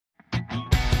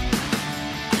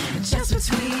Just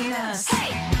between us.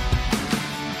 Hey.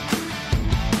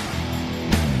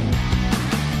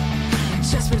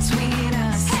 Just between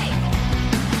us. Hey.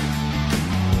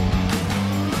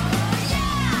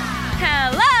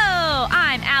 Hello,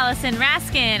 I'm Allison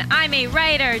Raskin. I'm a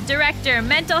writer, director,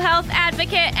 mental health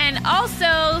advocate, and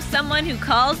also someone who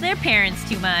calls their parents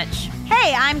too much.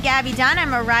 Hey, I'm Gabby Dunn.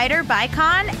 I'm a writer,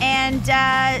 bicon,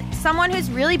 and someone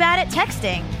who's really bad at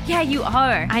texting. Yeah, you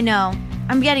are. I know.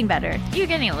 I'm getting better. You're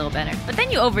getting a little better, but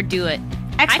then you overdo it.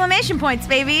 Exclamation points,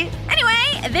 baby.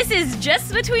 Anyway, this is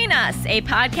Just Between Us, a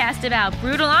podcast about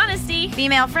brutal honesty,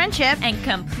 Female friendship, and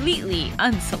completely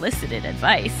unsolicited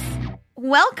advice.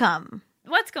 Welcome.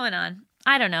 What's going on?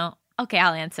 I don't know. Okay,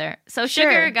 I'll answer. So Sure.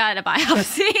 Sugar got a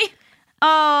biopsy.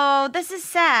 Oh, this is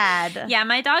sad. Yeah,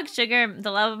 my dog Sugar,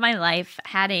 the love of my life,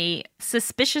 had a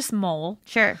suspicious mole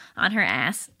Sure. on her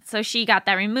ass. So she got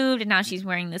that removed, and now she's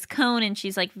wearing this cone, and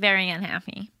she's, like, very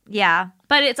unhappy. Yeah.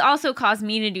 But it's also caused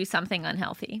me to do something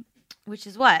unhealthy. Which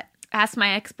is what? Ask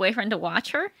my ex-boyfriend to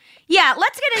watch her. Yeah,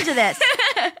 let's get into this.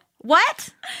 What?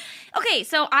 Okay,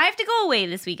 so I have to go away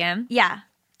this weekend. Yeah.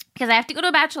 Because I have to go to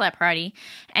a bachelorette party,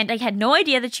 and I had no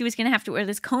idea that she was going to have to wear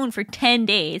this cone for 10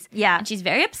 days. Yeah. And she's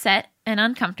very upset and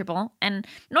uncomfortable. And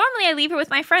normally I leave her with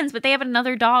my friends, but they have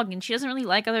another dog, and she doesn't really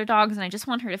like other dogs, and I just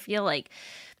want her to feel, like,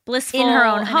 blissful In her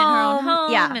own and home. in her own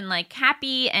home, Yeah. and, like,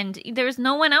 happy, and there's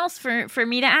no one else for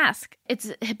me to ask.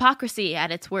 It's hypocrisy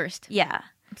at its worst. Yeah.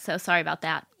 I'm so sorry about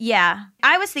that. Yeah.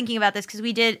 I was thinking about this because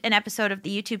we did an episode of the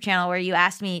YouTube channel where you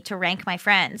asked me to rank my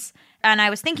friends. And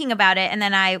I was thinking about it, and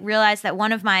then I realized that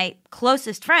one of my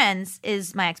closest friends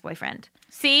is my ex-boyfriend.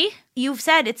 See? You've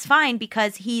said it's fine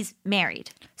because he's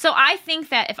married. So I think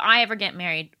that if I ever get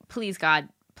married, please God,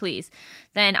 please,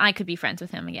 then I could be friends with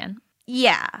him again.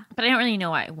 Yeah. But I don't really know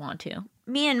why I want to.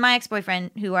 Me and my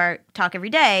ex-boyfriend, who talk every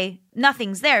day,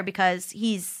 nothing's there because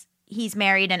he's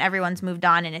married and everyone's moved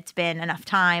on and it's been enough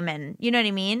time, and you know what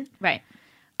I mean? Right.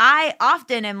 I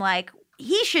often am like,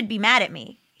 he should be mad at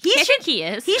me. I think he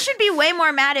is. He should be way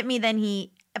more mad at me than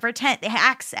he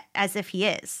acts as if he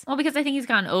is. Well, because I think he's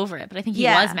gone over it, but I think he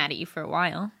Yeah. was mad at you for a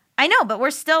while. I know, but we're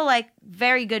still like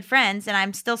very good friends, and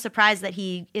I'm still surprised that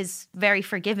he is very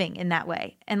forgiving in that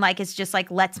way, and like it's just like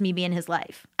lets me be in his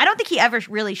life. I don't think he ever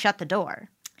really shut the door.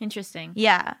 Interesting.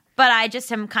 Yeah, but I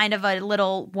just am kind of a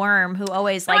little worm who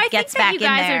always like gets back in there.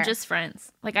 I think that you guys are just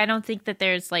friends. Like, I don't think that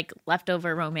there's like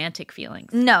leftover romantic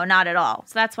feelings. No, not at all.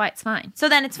 So that's why it's fine. So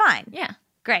then it's fine. Yeah.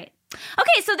 Great.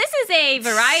 Okay, so this is a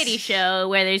variety show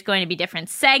where there's going to be different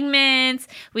segments.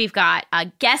 We've got a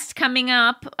guest coming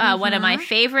up, one of my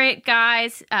favorite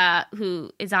guys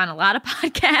who is on a lot of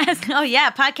podcasts. Oh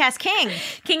yeah, podcast king.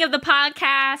 King of the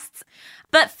podcasts.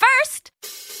 But first,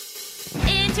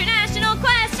 international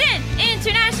question,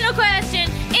 international question,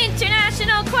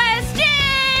 international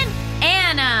question.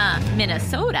 Anna,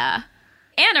 Minnesota.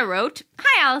 Anna wrote,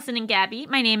 "Hi, Allison and Gabby.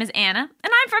 My name is Anna,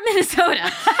 and I'm from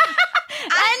Minnesota."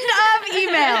 End of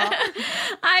email.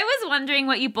 I was wondering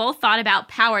what you both thought about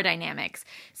power dynamics,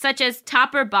 such as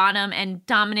top or bottom and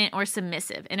dominant or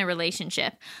submissive in a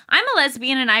relationship. I'm a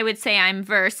lesbian and I would say I'm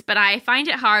verse, but I find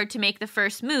it hard to make the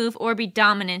first move or be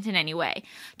dominant in any way.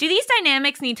 Do these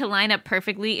dynamics need to line up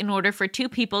perfectly in order for two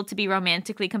people to be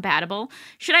romantically compatible?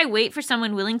 Should I wait for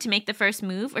someone willing to make the first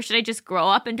move, or should I just grow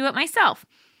up and do it myself?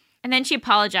 And then she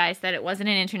apologized that it wasn't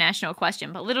an international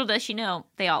question, but little does she know,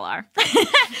 they all are.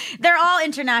 They're all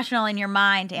international in your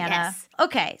mind, Anna. Yes.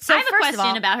 Okay, so I have a first question of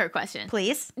all, about her question.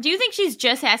 please. Do you think she's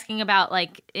just asking about,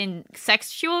 like, in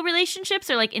sexual relationships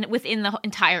or, like, within the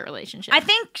entire relationship? I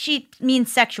think she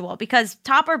means sexual because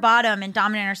top or bottom and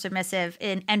dominant or submissive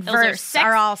and Those are verse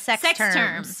are all sex terms.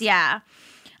 terms. Yeah.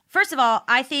 First of all,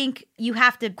 I think you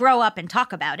have to grow up and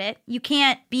talk about it. You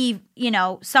can't be,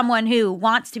 someone who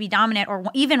wants to be dominant or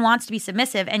even wants to be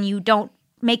submissive and you don't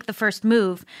make the first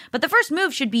move. But the first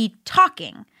move should be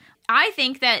talking. I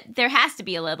think that there has to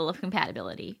be a level of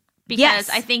compatibility. Because Yes.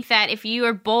 I think that if you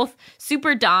are both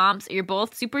super doms, or you're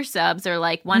both super subs, or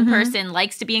like one person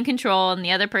likes to be in control and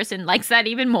the other person likes that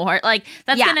even more, like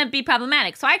that's Yeah. going to be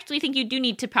problematic. So I actually think you do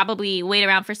need to probably wait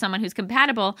around for someone who's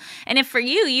compatible. And if for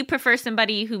you prefer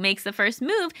somebody who makes the first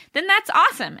move, then that's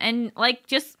awesome. And like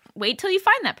just wait till you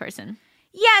find that person.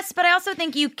 Yes, but I also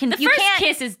think you The first first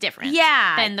kiss is different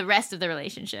than the rest of the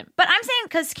relationship. But I'm saying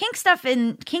because kink stuff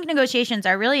and kink negotiations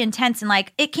are really intense and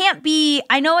like it can't be,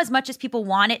 I know as much as people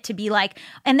want it to be like,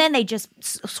 and then they just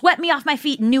swept me off my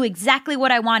feet and knew exactly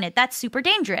what I wanted. That's super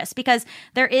dangerous because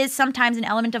there is sometimes an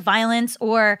element of violence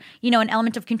or, an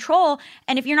element of control.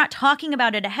 And if you're not talking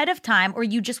about it ahead of time or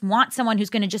you just want someone who's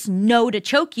going to just know to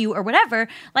choke you or whatever,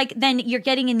 like then you're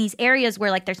getting in these areas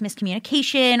where like there's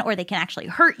miscommunication or they can actually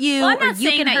hurt you. Well, I'm not you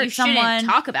saying can that hurt you someone. shouldn't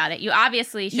talk about it. You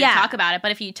obviously should Yeah. talk about it,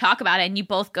 but if you talk about it and you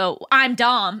both go, I'm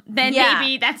Dom, then Yeah.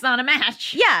 maybe that's not a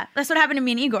match. Yeah, that's what happened to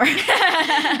me and Igor.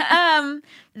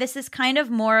 This is kind of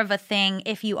more of a thing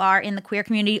if you are in the queer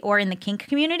community or in the kink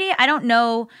community. I don't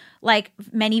know like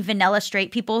many vanilla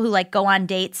straight people who like go on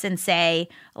dates and say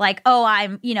like, oh,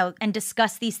 I'm, and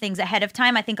discuss these things ahead of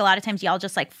time. I think a lot of times y'all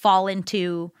just like fall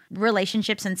into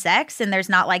relationships and sex and there's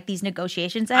not like these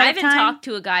negotiations ahead I of haven't time. talked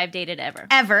to a guy I've dated ever.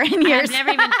 Ever in years.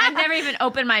 I've never even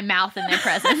opened my mouth in their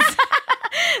presence.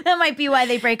 That might be why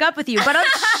they break up with you. But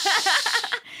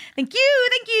thank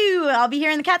you. I'll be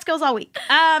here in the Catskills all week.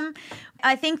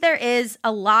 I think there is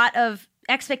a lot of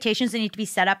expectations that need to be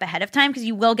set up ahead of time because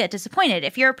you will get disappointed.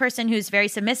 If you're a person who's very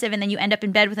submissive and then you end up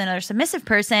in bed with another submissive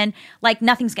person, like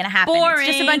nothing's going to happen. Boring.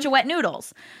 It's just a bunch of wet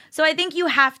noodles. So I think you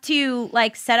have to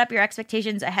like set up your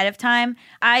expectations ahead of time.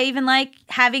 I even like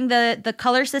having the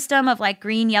color system of like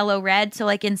green, yellow, red. So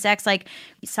like in sex, like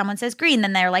someone says green,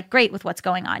 then they're like great with what's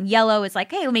going on. Yellow is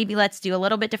like, hey, maybe let's do a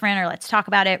little bit different or let's talk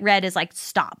about it. Red is like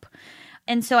stop.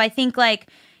 And so I think like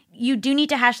you do need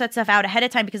to hash that stuff out ahead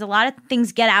of time because a lot of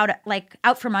things get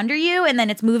out from under you and then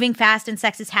it's moving fast and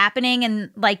sex is happening and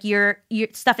like your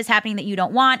stuff is happening that you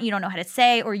don't want, you don't know how to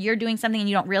say, or you're doing something and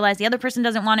you don't realize the other person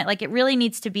doesn't want it. Like it really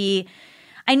needs to be,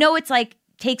 I know it's like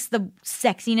takes the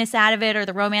sexiness out of it or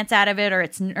the romance out of it or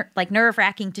it's like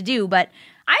nerve-wracking to do, but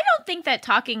I don't think that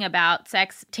talking about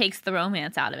sex takes the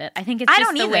romance out of it. I think it's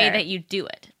just the way that you do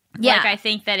it. Yeah. Like I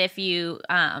think that if you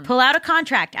pull out a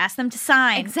contract, ask them to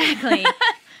sign. Exactly.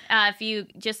 If you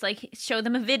just like show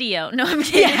them a video. No, I'm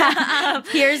kidding. Yeah.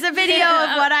 Here's a video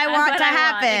of what I want to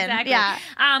happen. Exactly. Yeah.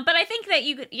 But I think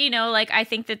that like I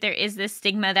think that there is this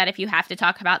stigma that if you have to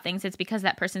talk about things, it's because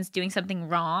that person's doing something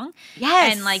wrong.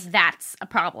 Yes. And like that's a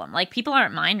problem. Like people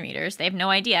aren't mind readers. They have no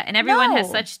idea. And everyone has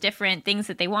No. such different things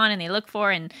that they want and they look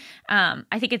for. And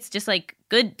I think it's just like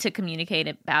good to communicate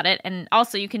about it. And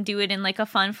also you can do it in like a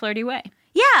fun, flirty way.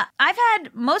 Yeah. I've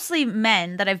had mostly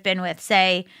men that I've been with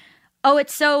say, oh,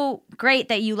 it's so great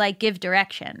that you like give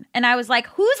direction. And I was like,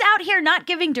 who's out here not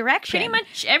giving direction? Pretty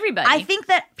much everybody. I think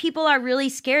that people are really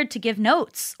scared to give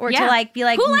notes or to Yeah. like be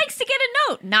like, who likes to get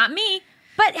a note? Not me.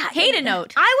 but hate a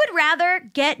note. I would rather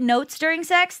get notes during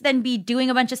sex than be doing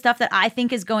a bunch of stuff that I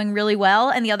think is going really well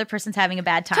and the other person's having a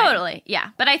bad time. Totally, yeah.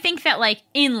 But I think that, like,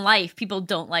 in life, people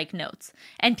don't like notes.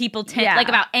 And people tend, Yeah. like,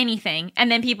 about anything.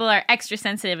 And then people are extra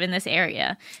sensitive in this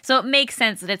area. So it makes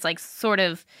sense that it's, like, sort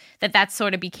of, that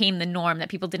sort of became the norm, that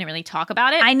people didn't really talk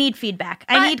about it. I need feedback.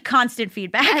 I need constant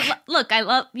feedback. Look, I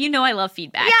love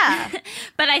feedback. Yeah.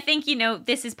 But I think,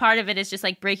 this is part of it is just,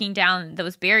 like, breaking down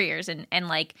those barriers. And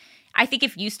like, I think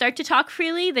if you start to talk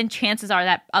freely, then chances are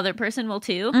that other person will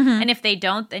too. Mm-hmm. And if they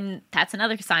don't, then that's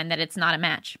another sign that it's not a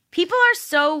match. People are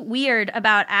so weird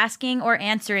about asking or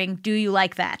answering, do you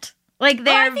like that? Like Well,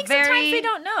 they're I think very, sometimes they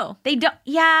don't know. They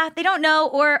don't know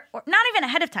or not even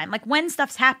ahead of time. Like when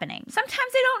stuff's happening.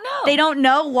 Sometimes they don't know. They don't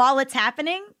know while it's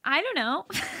happening. I don't know.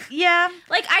 Yeah.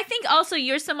 Like, I think also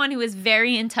you're someone who is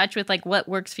very in touch with, like, what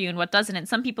works for you and what doesn't. And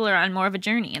some people are on more of a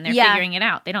journey and they're Yeah. figuring it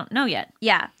out. They don't know yet.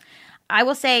 Yeah. I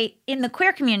will say in the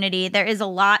queer community, there is a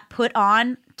lot put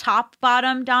on top,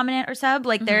 bottom, dominant, or sub.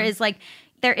 Like there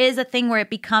is a thing where it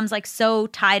becomes like so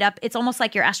tied up. It's almost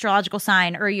like your astrological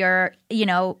sign or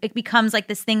it becomes like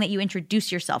this thing that you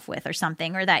introduce yourself with or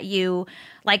something, or that you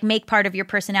like make part of your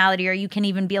personality, or you can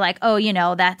even be like, oh,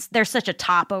 there's such a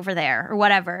top over there or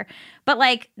whatever. But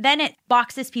like then it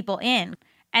boxes people in.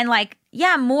 And like,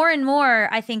 yeah, more and more,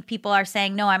 I think people are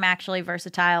saying, no, I'm actually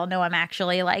versatile. No, I'm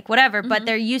actually like whatever. But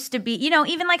there used to be,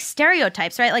 even like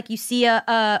stereotypes, right? Like you see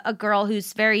a girl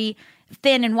who's very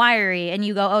thin and wiry and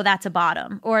you go, oh, that's a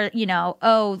bottom. Or,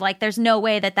 oh, like there's no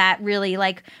way that really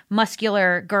like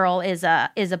muscular girl is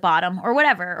a bottom or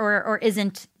whatever or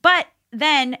isn't. But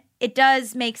then it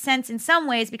does make sense in some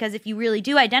ways because if you really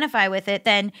do identify with it,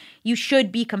 then you should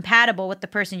be compatible with the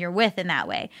person you're with in that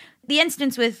way. The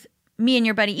instance with me and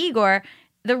your buddy Igor,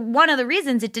 one of the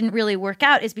reasons it didn't really work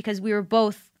out is because we were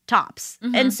both tops.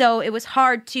 Mm-hmm. And so it was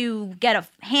hard to get a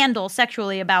handle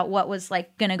sexually about what was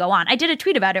like going to go on. I did a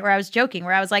tweet about it where I was joking,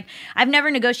 where I was like, I've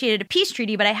never negotiated a peace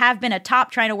treaty, but I have been a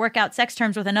top trying to work out sex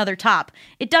terms with another top.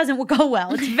 It doesn't go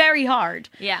well. It's very hard.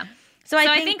 Yeah. So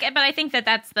I think that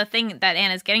that's the thing that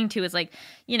Anna's getting to is like,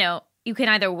 you can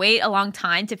either wait a long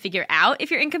time to figure out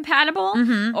if you're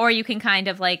incompatible, or you can kind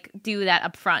of like do that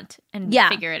up front and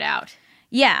figure it out.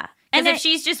 Yeah. Because And if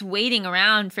she's just waiting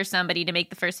around for somebody to make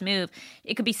the first move,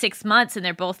 it could be 6 months and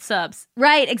they're both subs.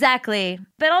 Right, exactly.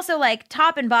 But also, like,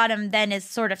 top and bottom then is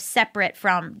sort of separate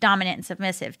from dominant and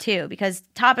submissive, too, because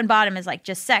top and bottom is, like,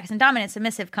 just sex, and dominant and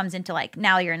submissive comes into, like,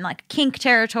 now you're in, like, kink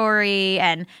territory,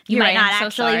 and you You're might right, not I'm so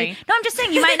actually... sorry. No, I'm just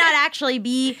saying, you might not actually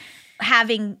be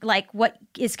having, like, what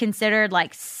is considered,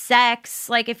 like, sex,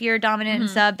 like, if you're dominant and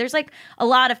sub. There's, like, a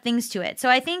lot of things to it. So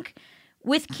I think...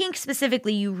 with kink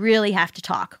specifically, you really have to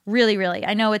talk. Really, really.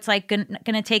 I know it's like going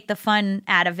to take the fun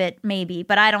out of it, maybe,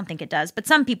 but I don't think it does. But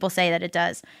some people say that it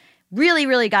does. Really,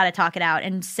 really got to talk it out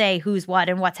and say who's what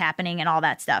and what's happening and all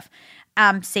that stuff.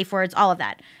 Safe words, all of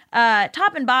that.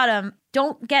 Top and bottom,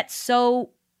 don't get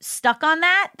so stuck on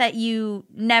that you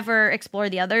never explore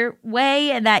the other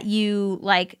way and that you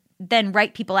like then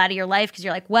write people out of your life because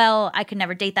you're like, well, I could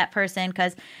never date that person.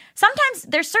 Because sometimes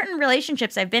there's certain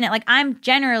relationships I've been in. Like, I'm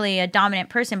generally a dominant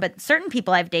person, but certain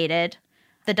people I've dated,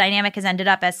 the dynamic has ended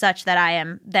up as such that I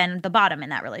am then the bottom in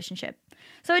that relationship.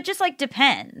 So it just, like,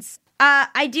 depends.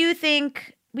 I do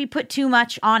think we put too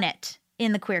much on it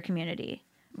in the queer community.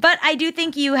 But I do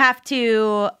think you have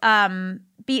to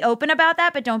be open about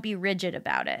that, but don't be rigid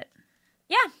about it.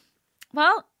 Yeah.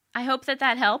 Well, I hope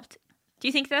that helped. Do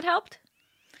you think that helped?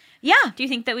 Yeah. Do you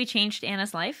think that we changed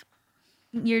Anna's life?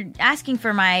 You're asking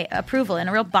for my approval in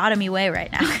a real bottomy way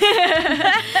right now.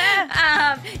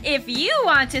 If you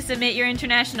want to submit your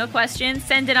international questions,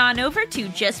 send it on over to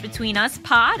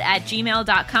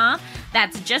justbetweenuspod@gmail.com.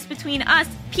 That's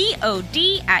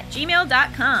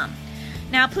justbetweenuspod@gmail.com.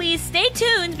 Now, please stay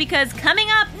tuned because coming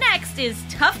up next is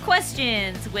Tough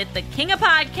Questions with the king of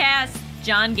podcasts,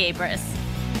 John Gabrus.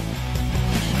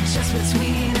 Just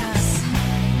between us.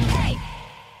 Hey.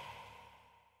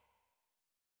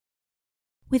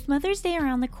 With Mother's Day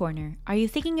around the corner, are you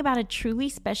thinking about a truly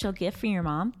special gift for your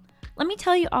mom? Let me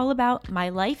tell you all about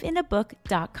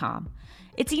mylifeinabook.com.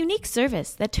 It's a unique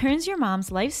service that turns your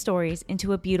mom's life stories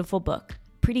into a beautiful book.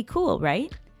 Pretty cool,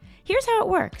 right? Here's how it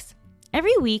works.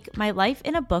 Every week,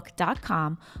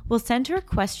 mylifeinabook.com will send her a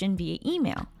question via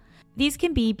email. These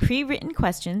can be pre-written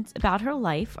questions about her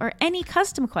life or any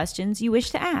custom questions you wish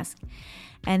to ask.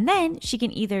 And then she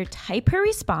can either type her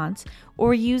response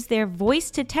or use their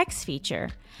voice-to-text feature.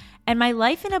 And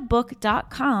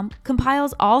mylifeinabook.com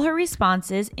compiles all her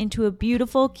responses into a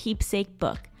beautiful keepsake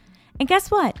book. And guess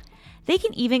what? They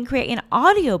can even create an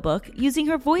audiobook using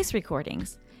her voice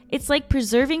recordings. It's like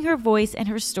preserving her voice and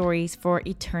her stories for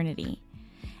eternity.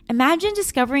 Imagine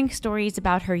discovering stories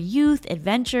about her youth,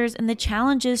 adventures, and the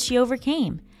challenges she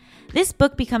overcame. This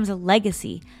book becomes a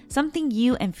legacy, something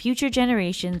you and future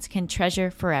generations can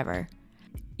treasure forever.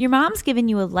 Your mom's given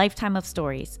you a lifetime of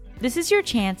stories. This is your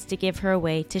chance to give her a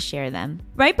way to share them.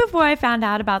 Right before I found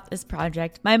out about this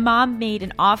project, my mom made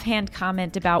an offhand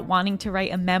comment about wanting to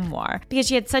write a memoir because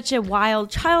she had such a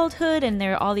wild childhood and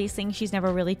there are all these things she's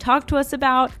never really talked to us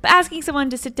about. But asking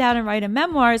someone to sit down and write a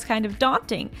memoir is kind of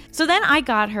daunting. So then I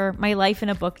got her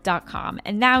mylifeinabook.com,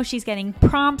 and now she's getting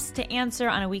prompts to answer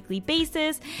on a weekly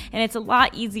basis, and it's a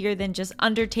lot easier than just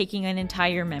undertaking an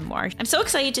entire memoir. I'm so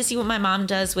excited to see what my mom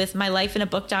does with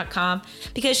mylifeinabook.com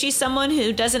because she's someone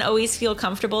who doesn't always feel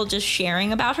comfortable just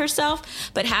sharing about herself,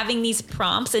 but having these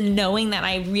prompts and knowing that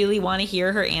I really want to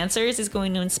hear her answers is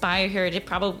going to inspire her to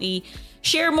probably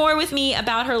share more with me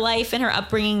about her life and her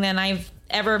upbringing than I've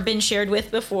ever been shared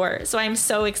with before. So I'm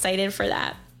so excited for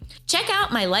that. Check out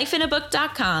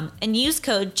mylifeinabook.com and use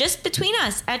code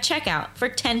JustBetweenUs at checkout for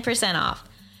 10% off.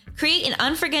 Create an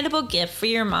unforgettable gift for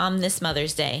your mom this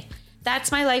Mother's Day.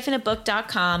 That's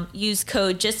mylifeinabook.com. Use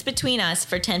code JustBetweenUs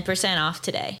for 10% off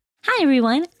today. Hi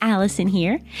everyone, Allison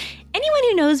here. Anyone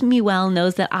who knows me well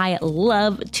knows that I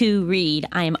love to read.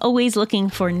 I am always looking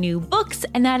for new books,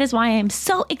 and that is why I'm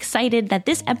so excited that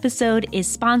this episode is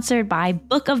sponsored by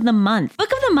Book of the Month.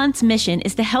 Book of the Month's mission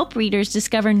is to help readers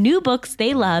discover new books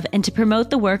they love and to promote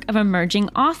the work of emerging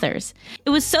authors. It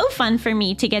was so fun for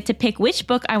me to get to pick which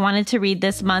book I wanted to read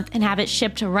this month and have it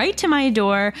shipped right to my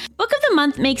door. Book of the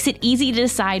Month makes it easy to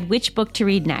decide which book to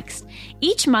read next.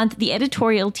 Each month, the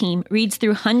editorial team reads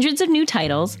through hundreds of new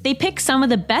titles. They pick some of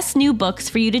the best new books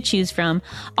for you to choose from.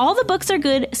 All the books are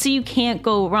good, so you can't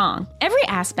go wrong. Every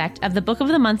aspect of the Book of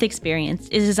the Month experience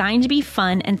is designed to be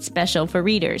fun and special for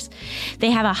readers. They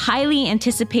have a highly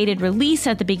anticipated release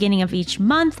at the beginning of each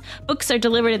month. Books are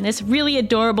delivered in this really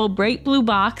adorable bright blue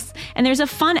box, and there's a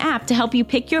fun app to help you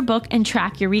pick your book and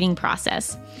track your reading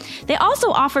process. They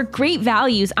also offer great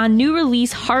values on new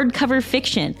release hardcover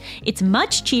fiction. It's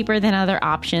much cheaper than other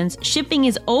options, shipping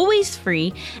is always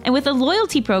free, and with a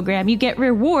loyalty program, you get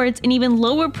rewards rewards and even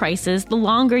lower prices the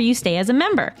longer you stay as a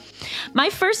member. My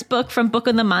first book from Book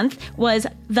of the Month was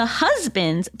The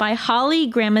Husbands by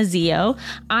Holly Gramazio.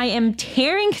 I am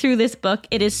tearing through this book.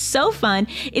 It is so fun.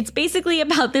 It's basically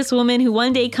about this woman who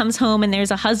one day comes home and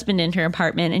there's a husband in her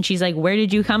apartment and she's like, where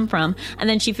did you come from? And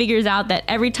then she figures out that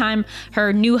every time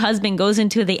her new husband goes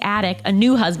into the attic, a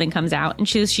new husband comes out. And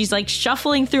she's like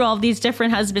shuffling through all these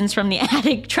different husbands from the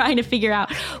attic, trying to figure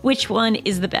out which one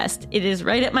is the best. It is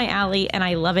right up my alley and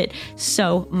I love it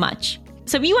so much.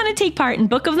 So if you want to take part in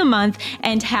Book of the Month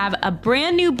and have a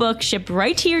brand new book shipped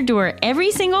right to your door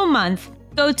every single month,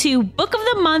 go to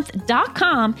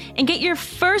bookofthemonth.com and get your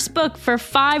first book for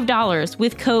 $5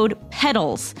 with code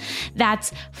PEDALS.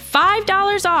 That's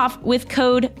 $5 off with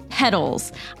code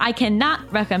PEDALS. I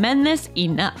cannot recommend this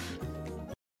enough.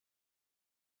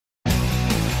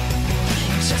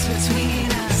 Just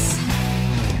between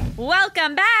us.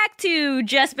 Welcome back to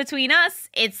Just Between Us.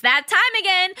 It's that time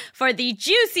again for the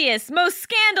juiciest, most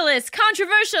scandalous,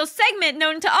 controversial segment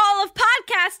known to all of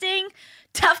podcasting,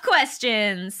 Tough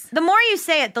Questions. The more you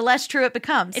say it, the less true it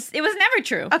becomes. It was never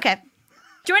true. Okay.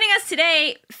 Joining us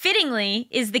today, fittingly,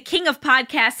 is the king of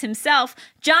podcasts himself,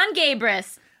 John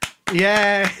Gabrus.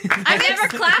 Yay. I've never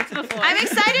clapped before. I'm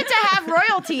excited to have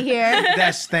royalty here.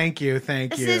 Yes, thank you.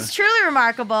 This is truly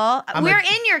remarkable. We're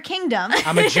in your kingdom.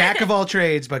 I'm a jack of all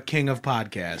trades, but king of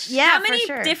podcasts. Yeah, How many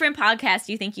for sure. different podcasts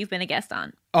do you think you've been a guest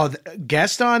on? Oh,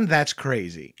 guest on? That's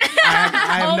crazy. I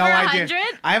have no Over idea.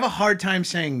 100? I have a hard time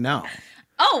saying no.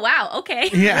 Oh, wow. Okay.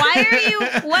 Yeah. Why are you?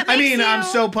 What makes I mean, you? I'm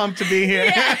so pumped to be here.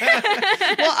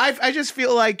 Well, I just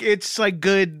feel like it's like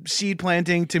good seed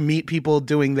planting to meet people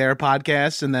doing their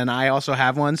podcasts, and then I also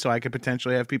have one, so I could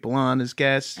potentially have people on as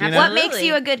guests. You know? What Absolutely. makes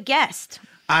you a good guest?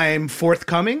 I'm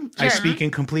forthcoming. I Sure. speak in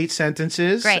complete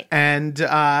sentences. Great. And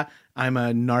I'm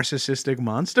a narcissistic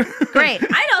monster. Great.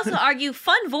 I'd also argue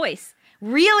fun voice.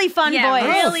 Really fun Yeah, voice.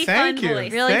 really thank fun you.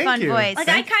 voice. Really Thank fun you. voice. Like,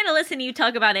 I kind of listen to you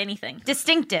talk about anything.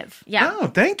 Distinctive. Yeah. Oh,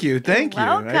 thank you. Thank you.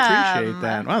 Welcome. I appreciate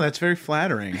that. Wow, that's very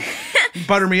flattering.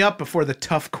 Butter me up before the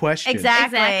tough question.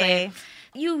 Exactly.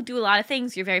 You do a lot of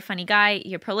things. You're a very funny guy.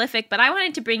 You're prolific. But I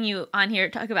wanted to bring you on here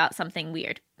to talk about something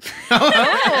weird.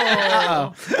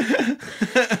 Oh.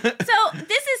 So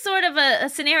this is sort of a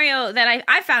scenario that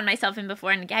I found myself in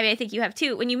before. And Gabby, I think you have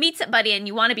too. When you meet somebody and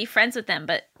you want to be friends with them,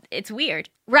 but it's weird.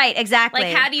 Right. Exactly.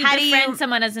 Like, how do you befriend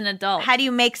someone as an adult? How do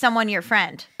you make someone your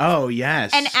friend? Oh,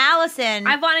 yes. And Allison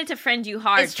I've wanted to friend you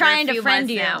hard. is trying for a to few friend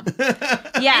months you. now.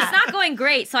 Yeah. It's not going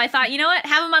great. So I thought, you know what?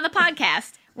 Have him on the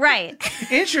podcast. Right.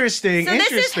 Interesting. So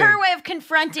this is her way of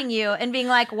confronting you and being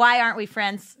like, why aren't we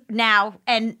friends now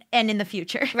and in the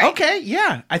future? Okay,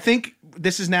 yeah. I think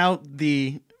this is now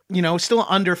the, still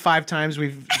under 5 times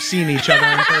we've seen each other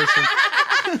in person.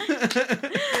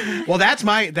 Well, that's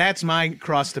my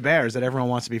cross to bear, is that everyone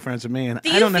wants to be friends with me, and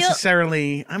I don't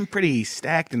necessarily. I'm pretty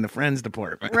stacked in the friends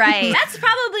department. Right. That's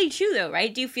probably true, though,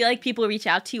 right? Do you feel like people reach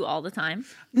out to you all the time?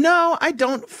 No, I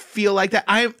don't feel like that.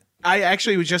 I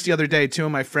actually was just the other day, 2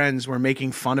 of my friends were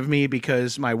making fun of me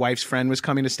because my wife's friend was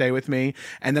coming to stay with me.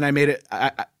 And then I made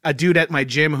a dude at my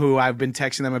gym who I've been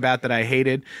texting them about that I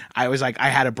hated. I was like, I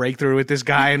had a breakthrough with this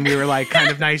guy and we were like kind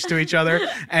of nice to each other.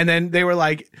 And then they were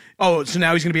like, oh, so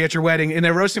now he's going to be at your wedding. And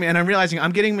they're roasting me. And I'm realizing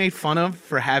I'm getting made fun of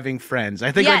for having friends.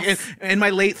 I think Yes. like in my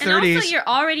late 30s. And also, you're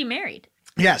already married.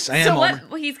 Yes, I am. So what?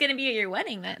 Well, he's going to be at your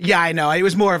wedding then. Yeah, I know. It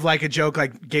was more of like a joke,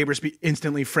 like Gabrus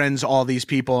instantly friends all these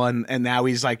people, and now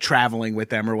he's like traveling with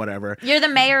them or whatever. You're the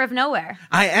mayor of nowhere.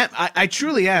 I am. I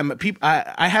truly am.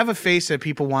 I have a face that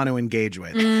people want to engage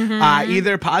with,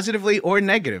 either positively or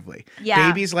negatively. Yeah.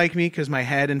 Babies like me because my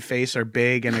head and face are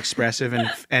big and expressive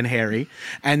and hairy,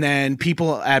 and then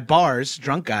people at bars,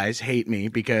 drunk guys, hate me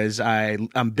because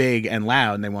I'm big and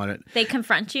loud, and they want it. They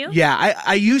confront you? Yeah,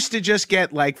 I used to just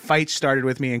get like fights started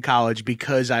with me in college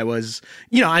because I was,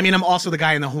 I'm also the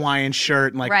guy in the Hawaiian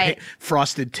shirt and like Right.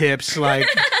 frosted tips, like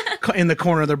in the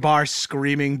corner of their bar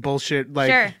screaming bullshit.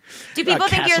 Like, Sure. Do people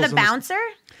think you're the castles on bouncer?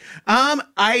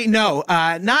 I know,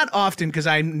 not often because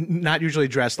I'm not usually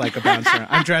dressed like a bouncer.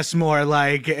 I'm dressed more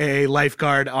like a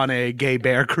lifeguard on a gay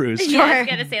bear cruise. Yeah, I was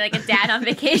going to say like a dad on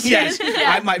vacation. Yes,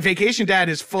 my vacation dad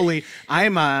is fully.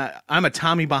 I'm a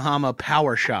Tommy Bahama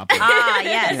power shopper. Ah,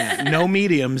 yes. Yeah, no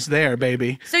mediums there,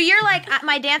 baby. So you're like,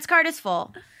 my dance card is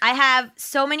full. I have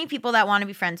so many people that want to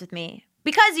be friends with me.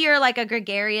 Because you're like a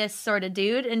gregarious sort of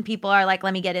dude and people are like,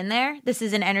 let me get in there. This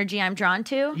is an energy I'm drawn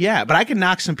to. Yeah, but I can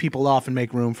knock some people off and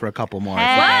make room for a couple more.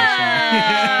 Hey.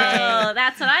 Whoa,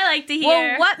 that's what I like to hear.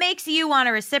 Well, what makes you want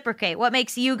to reciprocate? What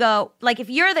makes you go, like if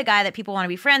you're the guy that people want to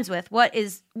be friends with, what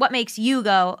makes you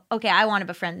go, okay, I want to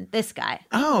befriend this guy?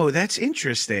 Oh, that's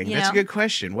interesting. You That's know? a good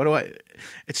question. What do I...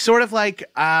 It's sort of like,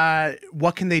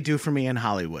 what can they do for me in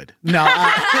Hollywood? No,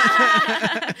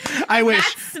 I wish.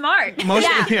 That's smart.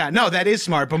 No, that is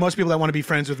smart. But most people that want to be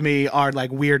friends with me are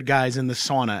like weird guys in the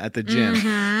sauna at the gym.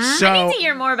 So I need to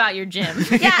hear more about your gym.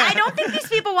 Yeah, I don't think these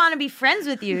people want to be friends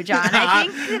with you, John. I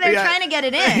think they're trying to get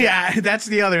it in. Yeah, that's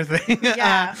the other thing.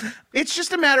 Yeah. It's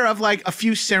just a matter of like a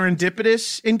few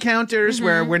serendipitous encounters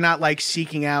where we're not like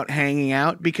seeking out hanging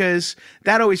out, because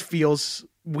that always feels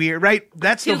weird, right?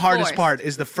 That's the hardest forced. part,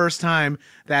 is the first time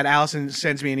that Allison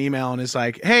sends me an email and is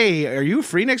like, hey, are you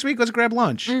free next week? Let's grab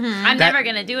lunch. I'm never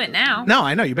going to do it now. No,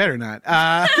 I know. You better not.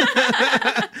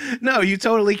 No, you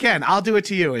totally can. I'll do it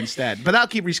to you instead. But I'll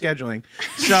keep rescheduling.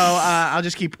 So I'll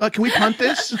just keep... can we punt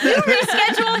this? You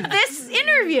rescheduled this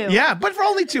interview. Yeah, but for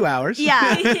only 2 hours.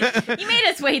 Yeah. You made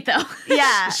us wait, though.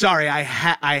 Yeah. Sorry, I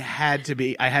had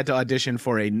to audition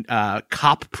for a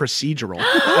cop procedural,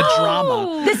 a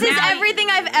drama. This is Now- everything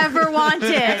I've ever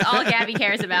wanted. That's all Gabby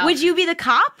cares about. Would you be the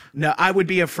cop? No, I would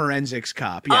be a forensics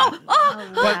cop. Yeah.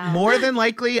 But more than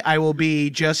likely, I will be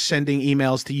just sending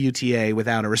emails to UTA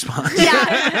without a response.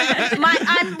 Yeah.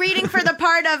 I'm reading for the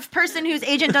part of person whose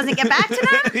agent doesn't get back to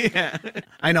them. Yeah.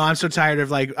 I know. I'm so tired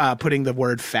of like putting the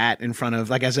word fat in front of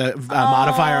like as a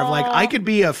modifier of like I could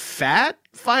be a fat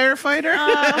firefighter.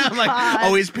 I'm like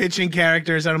always pitching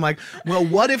characters, and I'm like, well,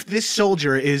 what if this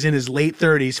soldier is in his late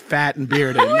 30s, fat and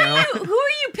bearded? Who are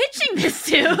you pitching this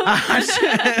to?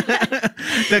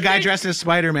 The guy dressed as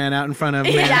Spider-Man out in front of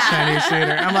Man's Chinese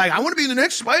Theater. I'm like, I want to be the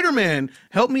next Spider-Man.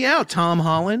 Help me out, Tom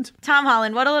Holland. Tom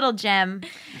Holland, what a little gem.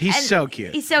 He's And so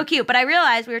cute. He's so cute. But I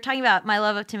realized we were talking about my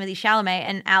love of Timothée Chalamet,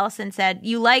 and Allison said,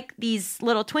 you like these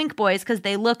little twink boys because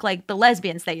they look like the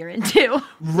lesbians that you're into.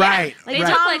 Right. They right.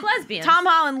 look like lesbians. Tom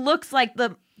Holland looks like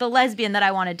the lesbian that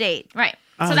I want to date. Right.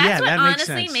 Oh, So that's yeah, what that makes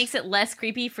honestly sense. makes it less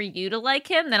creepy for you to like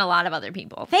him than a lot of other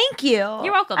people. Thank you.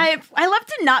 You're welcome. I love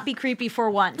to not be creepy for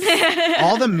once.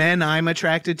 All the men I'm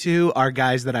attracted to are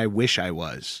guys that I wish I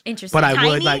was. Interesting. But I Tiny-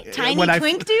 would like tiny when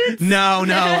twink dudes? No.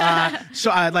 So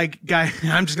I like guy.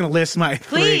 I'm just gonna list my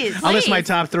three. Please, I'll list my please.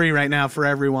 top three right now for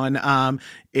everyone.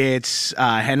 It's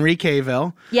Henry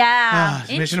Cavill. Yeah.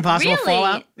 Mission Impossible Really?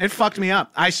 Fallout. It fucked me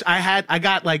up. I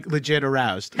got like legit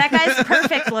aroused. That guy's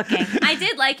perfect looking. I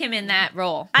did like him in that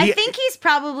role. I think he's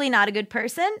probably not a good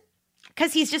person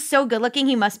because he's just so good looking.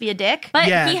 He must be a dick. But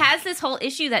Yeah. he has this whole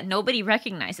issue that nobody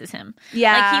recognizes him.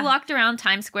 Yeah. Like he walked around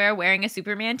Times Square wearing a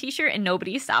Superman t-shirt and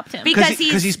nobody stopped him. Because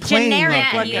 'cause he's plain generic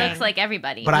yeah, looking. he looks like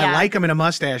everybody. But I Yeah. like him in a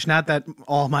mustache. Not that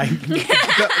all my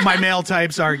my male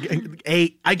types are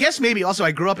I guess maybe also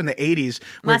I grew up in the 80s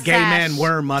where gay Mustache. men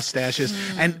were mustaches,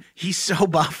 and he's so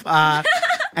buff.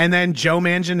 And then Joe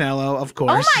Manganiello, of Oh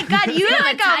course. my God, you have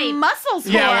like a type. muscles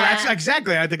Yeah, well, for. that's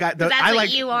exactly the guy. That's I what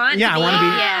like. you want Yeah, to I want to be?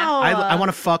 be. Yeah. I want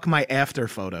to fuck my after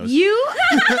photos. You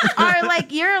are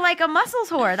like you're like a muscles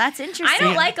whore. That's interesting. I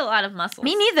don't like a lot of muscles.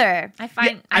 Me neither. I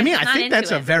find. I mean, I'm I not think into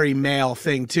that's a it. very male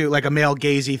thing too, like a male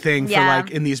gazy thing for Yeah.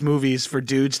 like in these movies for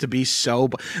dudes to be so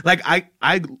like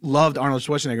I loved Arnold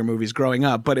Schwarzenegger movies growing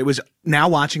up, but it was now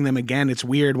watching them again. It's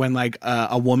weird when like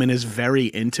a woman is very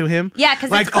into him. Yeah, 'cause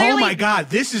it's like clearly- oh my God,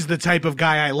 this is the type of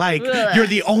guy I like. You're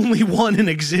the only one in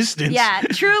existence. Yeah,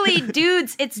 truly,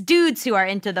 dudes. It's dudes who are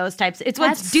into those types. It's what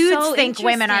That's dudes so think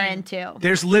women are interesting. into.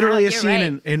 There's literally a you're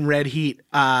scene right. in Red Heat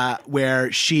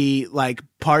where she like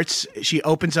she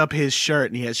opens up his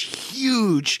shirt and he has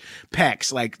huge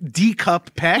pecs, like D-cup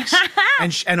pecs,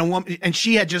 and a woman, and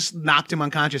she had just knocked him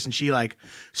unconscious, and she like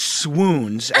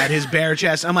swoons at his bare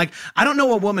chest. I'm like, I don't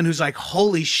know a woman who's like,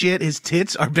 holy shit, his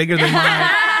tits are bigger than mine.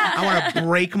 I want to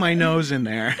break my nose in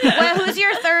there. Well, who's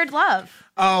your third love?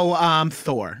 Oh,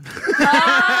 Thor.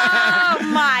 Oh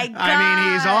my God! I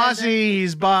mean, he's Aussie,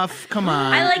 he's buff. Come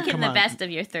on. I like him come the on. best of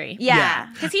your three. Yeah.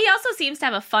 Because he also seems to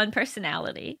have a fun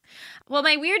personality. Well,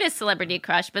 my weirdest celebrity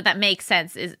crush, but that makes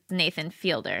sense, is Nathan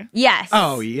Fielder. Yes.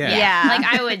 Oh yeah. Yeah.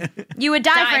 Like I would You would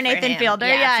die, die for Nathan him. Fielder.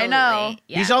 Yeah, I know. absolutely.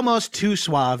 Yeah. He's almost too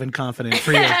suave and confident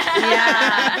for you.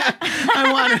 Yeah.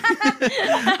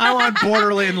 I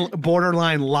want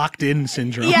borderline locked in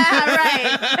syndrome. Yeah,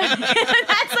 right.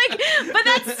 That's like, but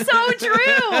that's so true.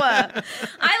 I love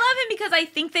him because I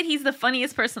think that he's the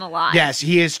funniest person alive. Yes,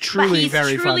 he is But truly he's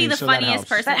very truly funny. the so that funniest helps.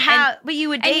 person. But how? And, But you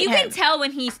would and date you him. can tell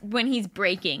when he's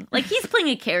breaking. Like he's playing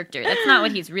a character. That's not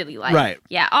what he's really like. Right.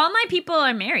 Yeah. All my people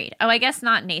are married. Oh, I guess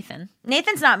not Nathan.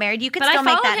 Nathan's not married. You could But I still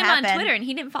make followed that him happen. on Twitter and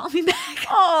he didn't follow me back.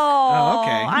 Oh,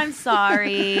 okay. I'm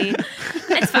sorry.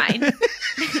 It's fine.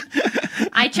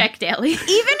 I check daily. Even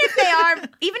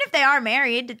if they are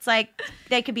married, it's like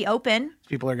they could be open.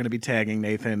 People are going to be tagging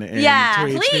Nathan in Yeah,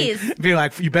 tweets. please. Be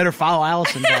like, you better follow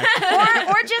Allison back.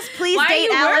 Or just please Why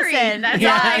date are you worried? Allison. That's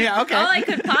Yeah, okay. all I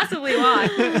could possibly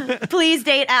want. Please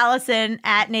date Allison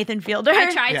at Nathan Fielder.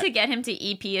 I tried Yeah. to get him to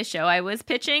EP a show I was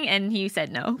pitching, and he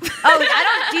said no.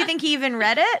 Do you think he even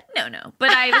read it? No. But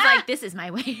I was like, this is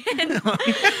my way in.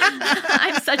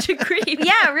 I'm such a creep.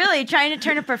 Yeah, really. Trying to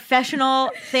turn a professional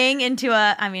thing into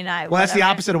a, Well, that's the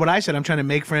opposite of what I said. I'm trying to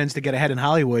make friends to get ahead in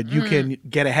Hollywood. You can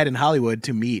get ahead in Hollywood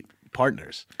to meet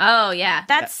partners. Oh, yeah.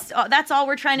 That's all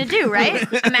we're trying to do, right?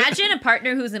 Imagine a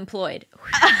partner who's employed.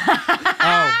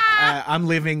 I'm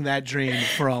living that dream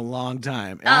for a long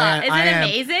time. Is it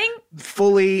amazing?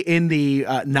 Fully in the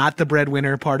not the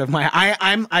breadwinner part of my.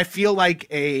 I feel like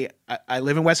I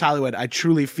live in West Hollywood. I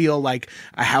truly feel like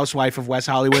a housewife of West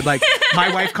Hollywood. Like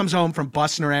my wife comes home from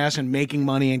busting her ass and making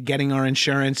money and getting our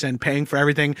insurance and paying for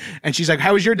everything. And she's like,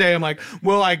 "How was your day?" I'm like,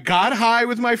 "Well, I got high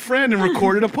with my friend and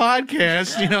recorded a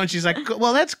podcast." And she's like,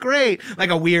 "Well, that's great." Like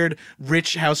a weird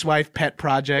rich housewife pet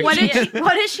project. What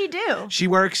does she do? She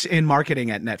works in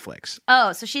marketing at Netflix.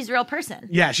 Oh, so she's a real person.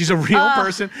 Yeah, she's a real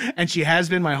person, and she has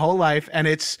been my whole life.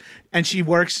 And she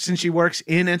works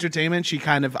in entertainment. She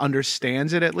kind of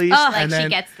understands it at least. Like and then, she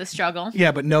gets the struggle.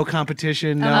 yeah, but no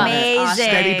competition, no Amazing.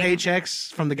 steady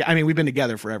paychecks from the. I mean, we've been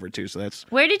together forever too, so that's.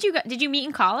 Where did you go? Did you meet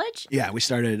in college? Yeah, we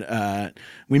started.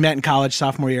 We met in college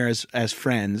sophomore year as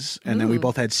friends, and then we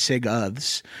both had sig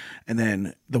oths, and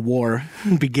then the war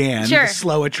began. Sure.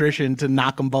 Slow attrition to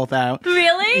knock them both out.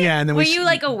 Really? Yeah, and then were you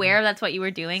like aware that's what you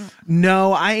were doing?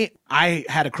 No, I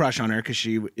had a crush on her because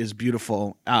she is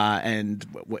beautiful and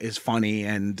is funny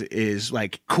and is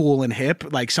like cool and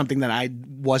hip, like something that I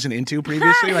wasn't into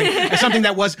previously. Like something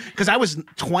that was because I was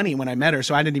 20 when I met her,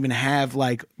 so I didn't even have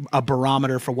like a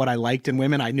barometer for what I liked in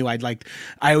women. I knew I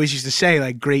always used to say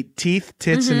like great teeth,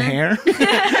 tits, and hair.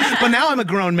 But now I'm a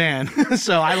grown man,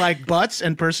 so I like butts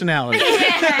and personality.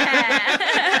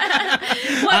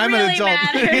 What I'm an really adult.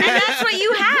 matters? And that's what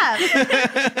you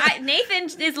have.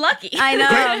 Nathan is lucky. I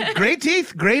know. Great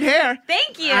teeth, great hair.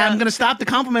 Thank you. I'm going to stop the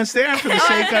compliments there for the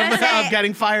sake of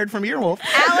getting fired from Earwolf.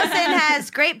 Allison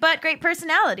has great butt, great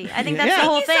personality. I think that's Yeah. the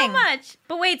whole Thank you thing. so much.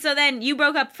 But wait, so then you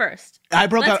broke up first. I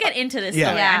broke Let's up. get into this Yeah.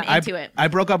 story. Yeah. I'm into it. I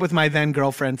broke up with my then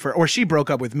girlfriend or she broke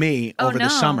up with me over the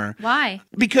summer. Why?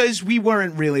 Because we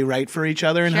weren't really right for each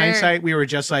other in Sure. hindsight. We were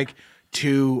just like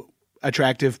two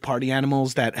attractive party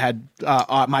animals that had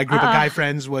my group of guy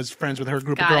friends was friends with her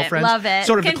group Got of it. girlfriends. Love it.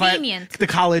 Sort of Convenient. the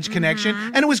college connection,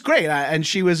 and it was great. And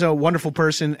she was a wonderful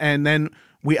person. And then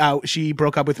she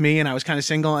broke up with me, and I was kind of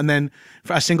single, and then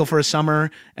single for a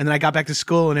summer, and then I got back to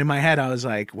school, and in my head I was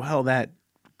like, well, that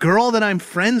girl that I'm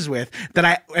friends with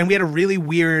and we had a really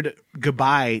weird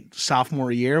goodbye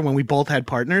sophomore year when we both had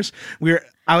partners.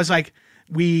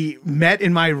 We met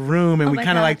in my room and we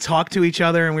kind of like talked to each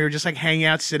other and we were just like hanging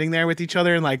out, sitting there with each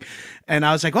other and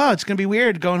I was like, oh, it's going to be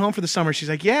weird going home for the summer. She's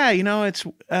like, yeah, it's,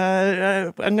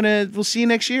 we'll see you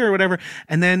next year or whatever.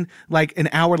 And then like an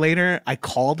hour later I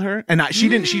called her and she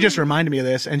just reminded me of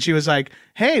this. And she was like,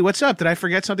 hey, what's up? Did I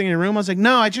forget something in your room? I was like,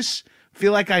 no, I just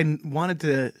feel like I wanted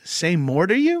to say more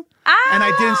to you. And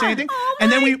I didn't say anything.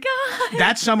 And then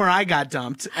that summer I got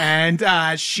dumped and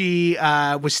she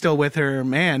was still with her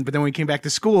man. But then when we came back to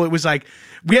school, it was like,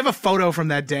 we have a photo from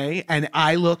that day and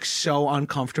I look so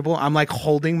uncomfortable. I'm like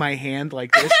holding my hand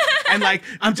like this. And like,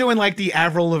 I'm doing like the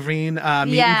Avril Lavigne meet and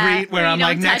greet where Where you I'm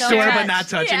like don't next touch to her her. but not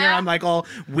touching her. Yeah. I'm like all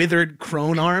withered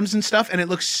crone arms and stuff. And it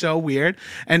looks so weird.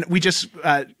 And we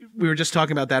were just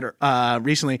talking about that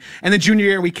recently. And then junior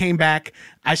year, we came back.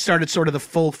 I started sort of the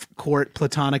full court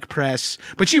platonic press,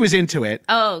 but she was into it.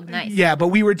 Oh, nice. Yeah, but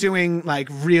we were doing like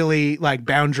really like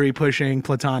boundary pushing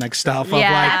platonic stuff. Of, like,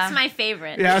 That's my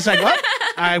favorite. yeah, I was like, well,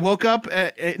 I woke up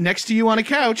next to you on a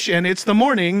couch and it's the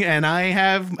morning and I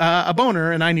have a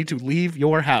boner and I need to leave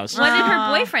your house. What did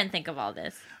her boyfriend think of all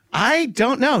this? I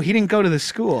don't know. He didn't go to the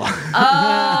school.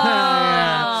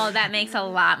 Oh, that makes a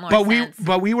lot more sense.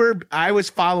 I was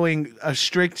following a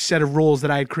strict set of rules that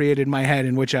I had created in my head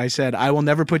in which I said, I will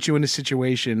never put you in a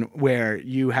situation where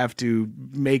you have to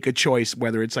make a choice,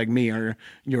 whether it's like me or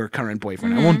your current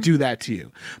boyfriend. I won't do that to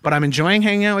you, but I'm enjoying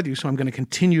hanging out with you. So I'm going to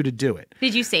continue to do it.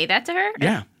 Did you say that to her?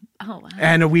 Yeah. Oh, wow.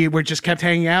 And we were just kept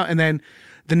hanging out. And then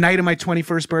the night of my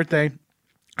 21st birthday,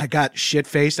 I got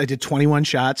shit-faced. I did 21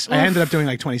 shots. I ended up doing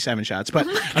like 27 shots, but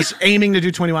I was aiming to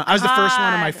do 21. I was the first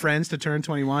one of my friends to turn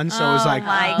 21, so it was like,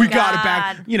 we got it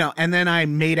back. And then I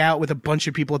made out with a bunch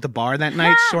of people at the bar that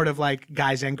night, sort of like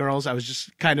guys and girls. I was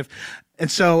just kind of...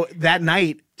 And so that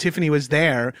night Tiffany was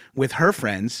there with her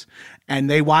friends, and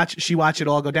she watched it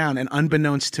all go down. And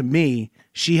unbeknownst to me,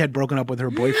 she had broken up with her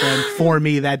boyfriend for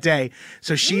me that day.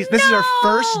 So this is her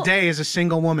first day as a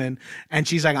single woman, and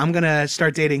she's like, I'm gonna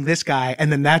start dating this guy,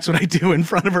 and then that's what I do in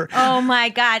front of her. Oh my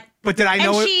God. But did I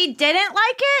know And she didn't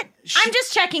like it? I'm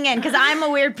just checking in because I'm a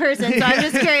weird person, so I'm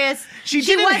just curious. She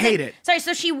didn't hate it. Sorry,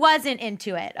 so she wasn't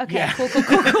into it. Okay, Yeah. cool.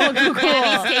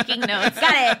 Gabby's taking notes.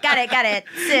 Got it.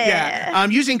 Yeah.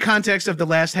 Using context of the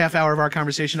last half hour of our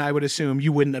conversation, I would assume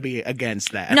you wouldn't be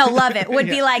against that. No, love it. Would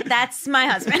be like, that's my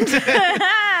husband.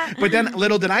 But then,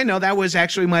 little did I know, that was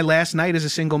actually my last night as a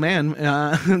single man.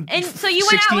 And so you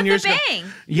went out with a bang.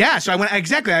 Yeah, so I went,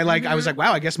 exactly. I was like,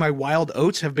 wow, I guess my wild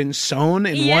oats have been sown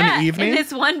in one evening. In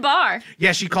this one bar.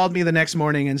 Yeah, she called me the next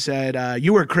morning and said,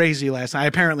 you were crazy last night. I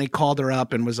apparently called her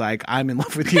up and was like, I'm in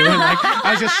love with you. And like,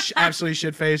 I was just absolutely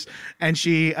shit-faced. And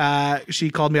she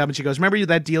called me up and she goes, remember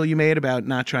that deal you made about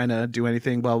not trying to do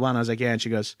anything, blah, blah, blah? And I was like, yeah. And she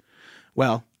goes,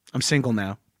 well, I'm single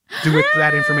now. Do with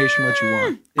that information what you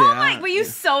want. Yeah. Oh my, were you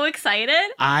so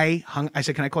excited? I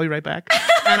said, can I call you right back?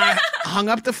 And I hung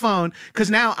up the phone because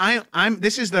now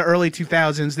this is the early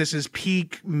 2000s. This is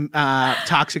peak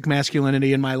toxic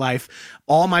masculinity in my life.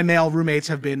 All my male roommates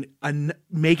have been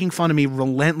making fun of me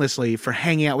relentlessly for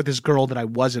hanging out with this girl that I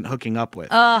wasn't hooking up with.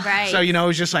 Oh, right. So, it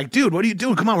was just like, dude, what are you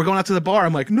doing? Come on, we're going out to the bar.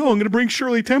 I'm like, no, I'm going to bring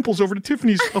Shirley Temples over to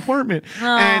Tiffany's apartment.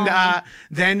 And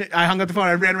then I hung up the phone.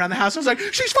 I ran around the house. I was like,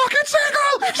 she's fucking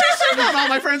single. She's single. And all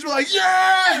my friends were like,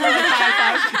 yeah.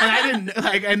 And I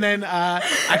didn't and then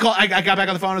I got back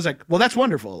on the phone. I was like, well, that's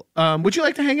wonderful. Would you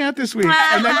like to hang out this week?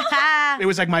 And then it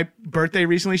was like my birthday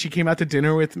recently. She came out to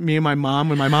dinner with me and my mom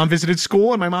when my mom visited school.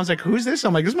 And my mom's like, who's this?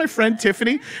 I'm like, this is my friend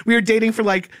Tiffany. We were dating for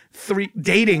like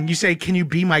dating. You say, can you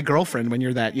be my girlfriend when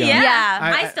you're that young? Yeah.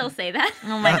 I still say that.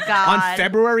 Oh my God. On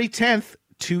February 10th,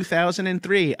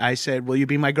 2003, I said, will you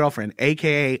be my girlfriend?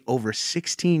 AKA over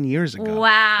 16 years ago.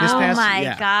 Wow. Oh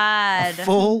my God. A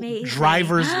full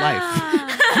driver's life.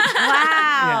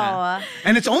 Wow. Yeah.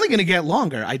 And it's only going to get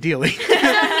longer, ideally. So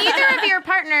neither of your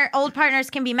old partners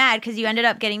can be mad because you ended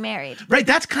up getting married. Right,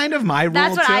 that's kind of my rule,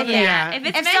 That's what too. I think. Yeah. If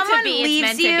it's If meant someone to be, it's leaves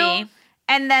meant you to be.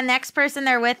 and the next person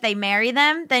they're with, they marry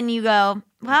them, then you go,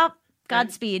 well,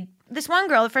 Godspeed. This one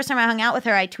girl, the first time I hung out with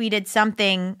her, I tweeted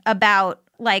something about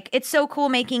like, it's so cool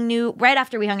making right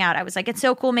after we hung out, I was like, it's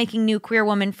so cool making new queer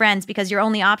woman friends because your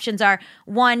only options are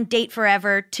 1, date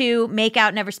forever, 2, make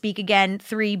out, never speak again,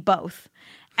 3, both.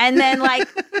 And then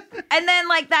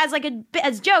that's like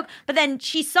as a joke. But then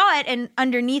she saw it and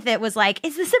underneath it was like,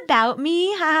 is this about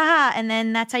me? Ha ha ha. And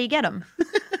then that's how you get them.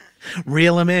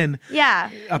 Reel them in.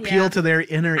 Yeah. Appeal to their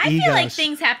inner I egos. feel like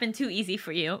things happen too easy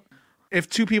for you. If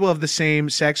two people of the same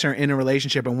sex are in a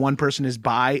relationship and one person is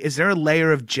bi, is there a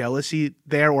layer of jealousy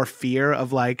there or fear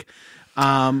of like,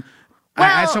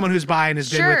 as someone who's bi and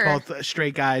has been with both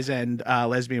straight guys and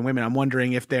lesbian women, I'm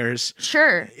wondering if there's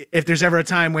ever a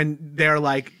time when they're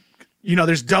like,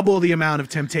 there's double the amount of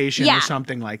temptation or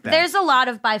something like that. There's a lot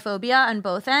of biphobia on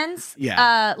both ends.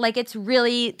 Yeah.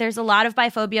 There's a lot of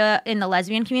biphobia in the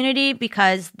lesbian community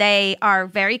because they are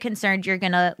very concerned you're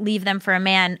going to leave them for a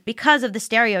man because of the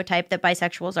stereotype that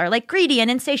bisexuals are like greedy and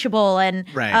insatiable and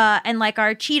and like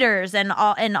are cheaters and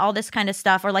all this kind of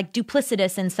stuff, or like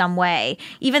duplicitous in some way.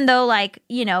 Even though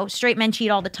straight men cheat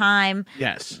all the time.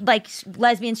 Yes. Like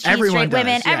lesbians cheat, Everyone straight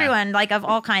women, does, yeah. everyone, like of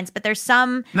all kinds. But there's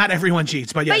some. Not everyone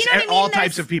cheats, but yes, you know what I mean? all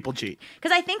types of people cheat.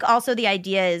 Because I think also the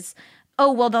idea is,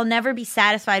 oh, well, they'll never be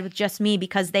satisfied with just me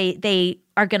because they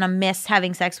are gonna miss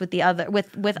having sex with the other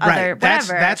with other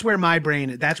whatever. That's where my brain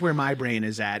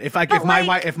is at. If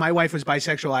my wife was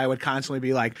bisexual, I would constantly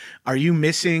be like, "Are you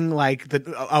missing like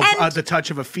the touch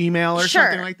of a female or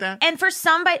something like that?" And for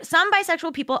some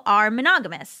bisexual people are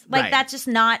monogamous. Like that's just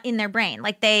not in their brain.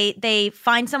 Like they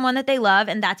find someone that they love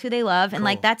and that's who they love and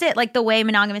like that's it. Like the way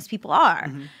monogamous people are.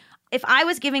 Mm-hmm. If I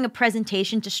was giving a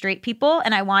presentation to straight people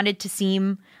and I wanted to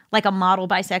seem like a model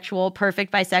bisexual,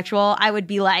 perfect bisexual, I would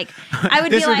be like,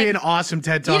 this would be an awesome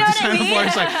TED Talk to sign up for.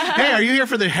 It's like, hey, are you here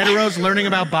for the heteros learning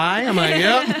about bi? I'm like,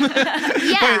 yep.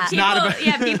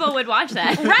 Yeah. People would watch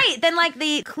that. Right. Then like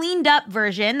the cleaned up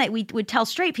version that we would tell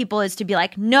straight people is to be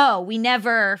like, no, we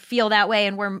never feel that way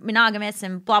and we're monogamous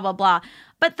and blah, blah, blah.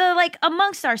 But the like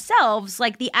amongst ourselves,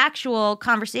 like the actual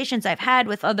conversations I've had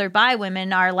with other bi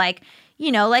women are like,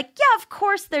 of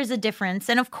course there's a difference.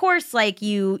 And of course, like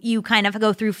you kind of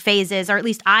go through phases, or at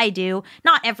least I do.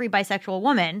 Not every bisexual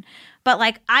woman, but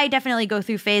like I definitely go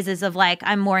through phases of like,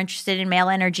 I'm more interested in male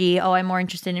energy. Oh, I'm more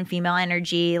interested in female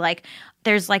energy. Like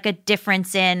there's like a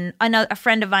difference in a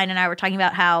friend of mine and I were talking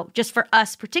about how just for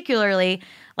us particularly,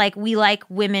 like we like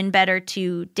women better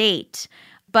to date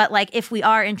But like if we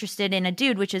are interested in a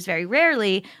dude, which is very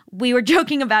rarely, we were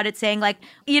joking about it saying like,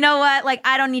 you know what? Like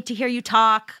I don't need to hear you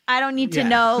talk. I don't need to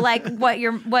know like what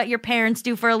your parents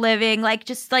do for a living. Like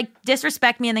just like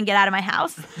disrespect me and then get out of my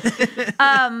house.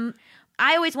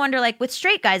 I always wonder, like, with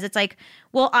straight guys, it's like,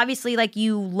 well, obviously, like,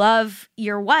 you love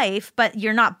your wife, but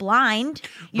you're not blind.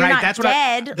 You're not that's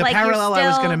dead. What the like, parallel I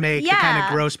was going to make, yeah. the kind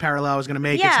of gross parallel I was going to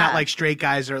make. Yeah. It's not like straight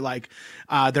guys are like,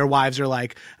 their wives are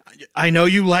like, I know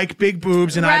you like big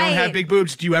boobs and I don't have big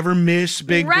boobs. Do you ever miss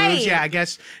big boobs? Yeah, I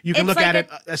guess you can look like at it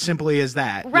as simply as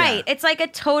that. Right. Yeah. It's like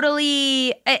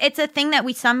it's a thing that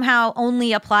we somehow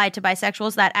only apply to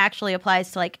bisexuals that actually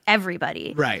applies to like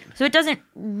everybody. Right. So it doesn't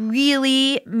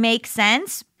really make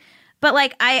sense. But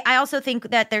like I also think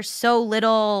that there's so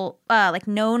little like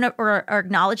known or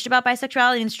acknowledged about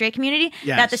bisexuality in the straight community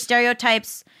that the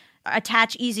stereotypes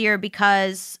attach easier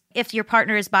because if your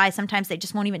partner is bi, sometimes they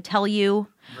just won't even tell you.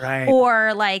 Right.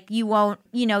 Or like you won't,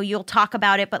 you'll talk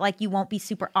about it, but like you won't be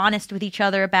super honest with each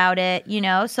other about it,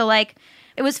 So like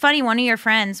it was funny. One of your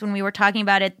friends, when we were talking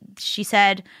about it, she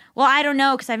said, well, I don't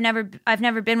know because I've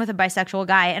never been with a bisexual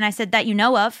guy. And I said, that you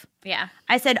know of. Yeah.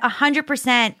 I said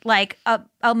 100% like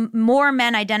more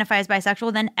men identify as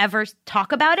bisexual than ever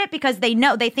talk about it because they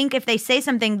think if they say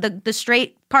something, the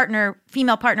straight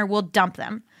female partner will dump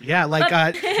them. Yeah, like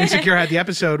Insecure had the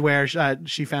episode where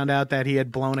she found out that he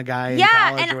had blown a guy in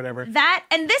college or whatever.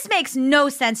 And this makes no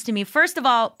sense to me. First of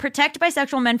all, protect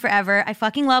bisexual men forever. I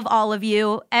fucking love all of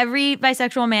you. Every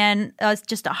bisexual man,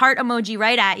 just a heart emoji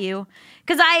right at you.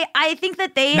 Because I think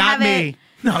that they Not haven't... me.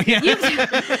 No, yeah.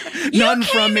 You None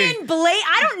came from me. in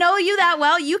I don't know you that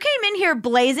well. You came in here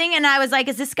blazing, and I was like,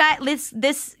 "Is this guy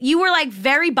this?" You were like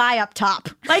very bi up top.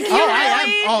 Like you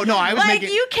I was like making.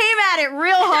 you came at it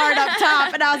real hard up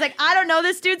top, and I was like, "I don't know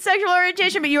this dude's sexual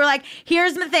orientation," but you were like,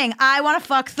 "Here's the thing, I want to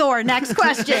fuck Thor." Next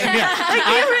question. Like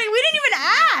we didn't even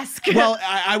ask. Well,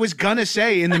 I was gonna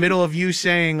say in the middle of you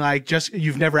saying like just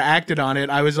you've never acted on it.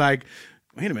 I was like,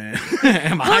 wait a minute,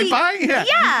 am I bi?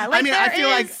 Yeah. Like I mean, I feel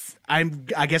like.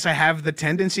 I guess I have the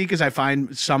tendency because I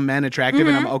find some men attractive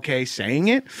and I'm okay saying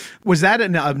it. Was that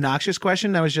an obnoxious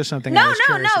question? That was just something I was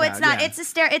curious about. It's not.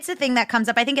 Yeah. It's a thing that comes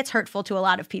up. I think it's hurtful to a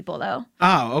lot of people though.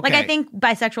 Oh, okay. Like I think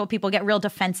bisexual people get real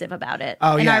defensive about it.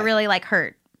 Oh, and yeah. I really like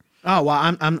hurt. Oh,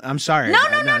 well, I'm sorry.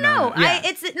 No. Yeah.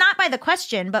 It's not by the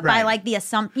question, but by Right. like the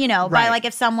assumption, by Right. like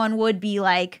if someone would be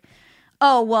like,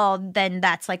 oh, well, then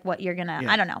that's like what you're gonna.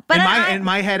 Yeah. I don't know. But in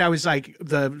my head, I was like,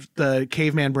 the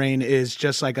caveman brain is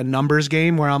just like a numbers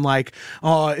game where I'm like,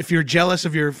 oh, if you're jealous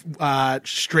of your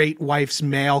straight wife's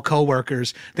male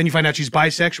coworkers, then you find out she's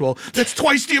bisexual. That's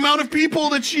twice the amount of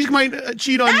people that she might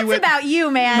cheat on you with. That's about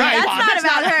you, man. Right. That's not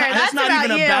about her. That's not about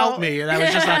even you. about me. That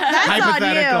was just a That's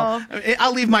hypothetical.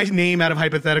 I'll leave my name out of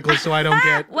hypotheticals so I don't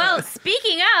get. Well,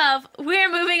 speaking of, we're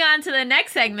moving on to the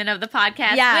next segment of the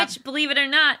podcast, which, believe it or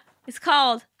not, is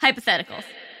called Hypotheticals.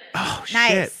 Oh,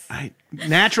 Nice. shit.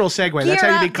 Natural segue. That's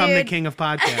Gear how you up, become the dude. king of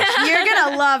podcasts. You're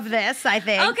gonna love this, I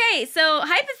think. Okay, so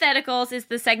Hypotheticals is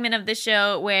the segment of the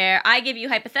show where I give you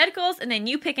hypotheticals and then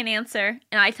you pick an answer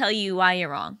and I tell you why you're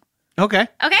wrong. Okay.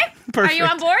 Okay? Perfect. Are you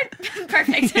on board?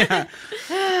 Perfect.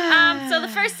 So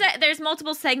the first there's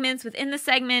multiple segments within the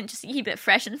segment just to keep it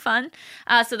fresh and fun.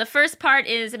 So the first part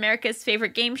is America's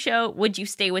favorite game show, Would You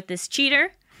Stay With This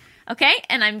Cheater? Okay,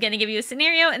 and I'm going to give you a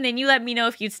scenario, and then you let me know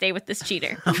if you'd stay with this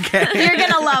cheater. Okay. You're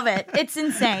gonna love it. It's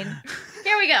insane.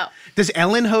 Here we go. Does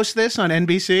Ellen host this on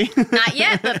NBC? Not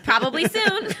yet, but probably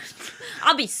soon.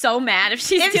 I'll be so mad if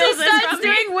she If steals she this starts from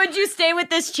me. doing "Would you stay with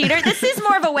this cheater?" This is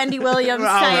more of a Wendy Williams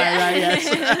type. Right,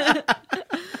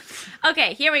 yes.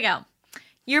 Okay, here we go.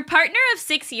 Your partner of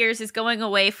 6 years is going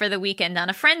away for the weekend on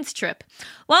a friend's trip.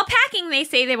 While packing, they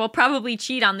say they will probably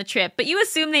cheat on the trip, but you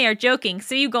assume they are joking,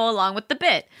 so you go along with the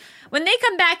bit. When they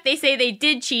come back, they say they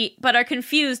did cheat, but are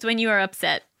confused when you are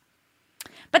upset.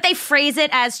 But they phrase it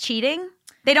as cheating.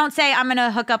 They don't say, "I'm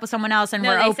gonna hook up with someone else and No,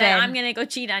 we're they open." say, I'm going to go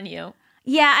cheat on you.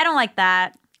 Yeah, I don't like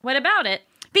that. What about it?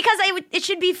 Because it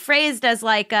should be phrased as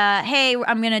like, "Hey,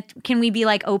 can we be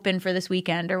like open for this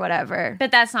weekend or whatever?"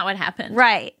 But that's not what happened.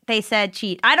 Right? They said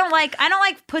cheat. I don't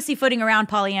like pussyfooting around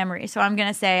polyamory, so I'm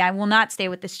gonna say I will not stay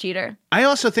with this cheater. I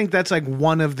also think that's like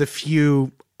one of the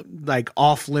few like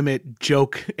off-limit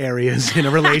joke areas in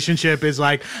a relationship is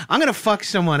like, I'm gonna fuck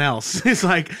someone else. It's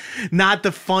like not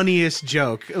the funniest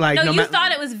joke. Like No, you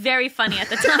thought it was very funny at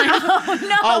the time.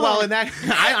 Oh well, and that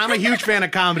I'm a huge fan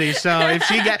of comedy. So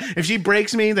if she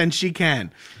breaks me, then she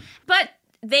can. But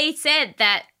they said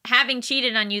that having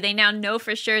cheated on you, they now know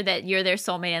for sure that you're their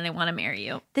soulmate and they want to marry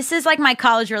you. This is like my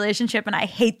college relationship, and I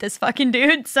hate this fucking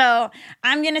dude. So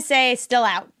I'm gonna say still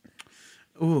out.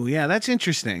 Ooh, yeah, that's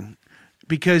interesting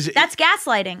because That's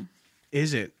gaslighting.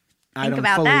 Is it? I Think don't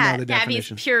about fully that. know the Gabby's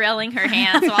definition. Purelling her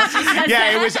hands while she says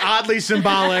Yeah, it was oddly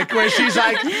symbolic. Where she's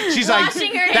like,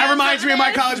 Washing her that hands reminds with me of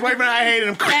my this." college boyfriend. I hated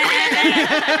him. No,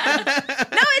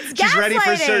 it's gaslighting. She's ready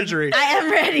for surgery. I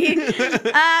am ready.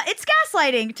 It's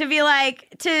gaslighting to be like,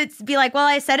 well,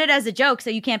 I said it as a joke, so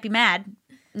you can't be mad.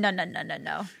 No.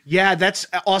 Yeah,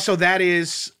 that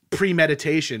is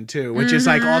premeditation too, which is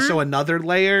like also another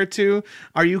layer to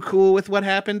are you cool with what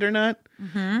happened or not?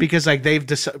 Because like they've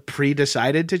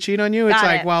pre-decided to cheat on you. It's Got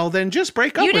like, it. well, then just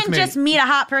break up You with didn't me. just meet a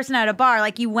hot person at a bar,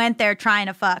 like you went there trying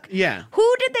to fuck. Yeah.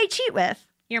 Who did they cheat with?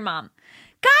 Your mom.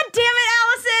 God damn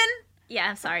it, Allison!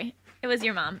 Yeah, sorry. It was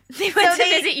your mom. They went to they-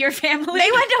 visit your family.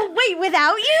 They went to wait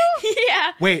without you?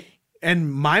 Yeah. Wait,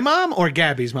 and my mom or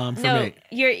Gabby's mom for No,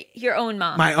 me? your own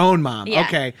mom. My own mom. Yeah.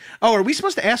 Okay. Oh, are we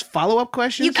supposed to ask follow-up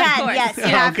questions? You can, course. yes, you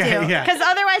have Okay, to, yeah. because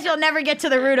otherwise you'll never get to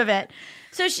the root of it.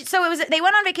 So it was. They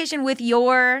went on vacation with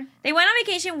your. They went on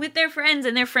vacation with their friends,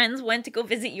 and their friends went to go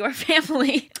visit your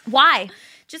family. Why?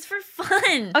 Just for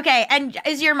fun. Okay, and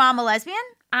is your mom a lesbian?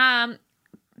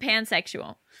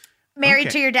 Pansexual. Married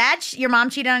Okay. to your dad? Your mom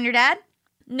cheated on your dad?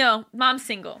 No, mom's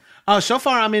single. Oh, so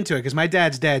far I'm into it because my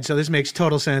dad's dead, so this makes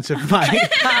total sense if my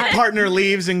partner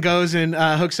leaves and goes and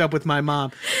hooks up with my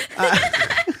mom.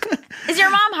 Is your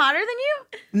mom hotter than you?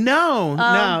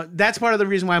 No. That's part of the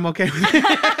reason why I'm okay with it.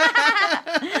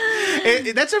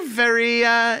 That's a very.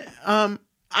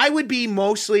 I would be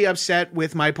mostly upset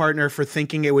with my partner for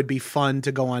thinking it would be fun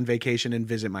to go on vacation and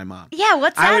visit my mom. Yeah,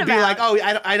 what's that I would about? be like, oh,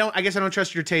 I guess I don't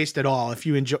trust your taste at all. If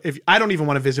you enjoy, if I don't even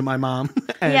want to visit my mom.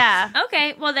 And- Yeah.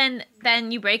 Okay, well then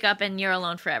you break up and you're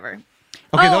alone forever.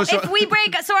 Okay. If we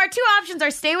break up, so our two options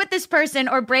are stay with this person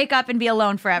or break up and be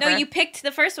alone forever. No, you picked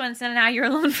the first one, so now you're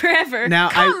alone forever. now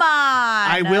Come on.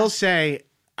 I will say,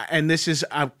 and this is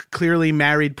clearly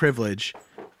married privilege.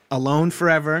 Alone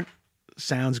forever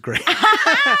sounds great.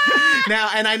 Now,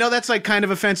 and I know that's like kind of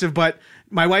offensive, but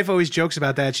my wife always jokes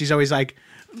about that. She's always like,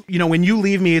 you know, when you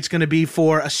leave me, it's going to be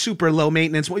for a super low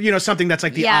maintenance, you know, something that's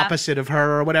like the Yeah. opposite of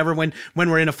her or whatever. When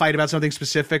we're in a fight about something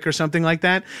specific or something like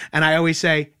that, and I always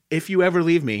say, if you ever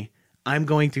leave me, I'm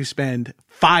going to spend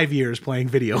 5 years playing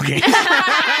video games.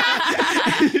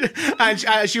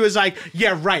 And she was like,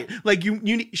 yeah, right. Like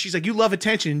she's like, you love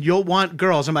attention. You'll want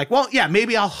girls. I'm like, well, yeah,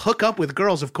 maybe I'll hook up with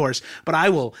girls, of course, but I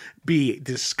will be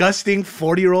disgusting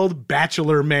 40-year-old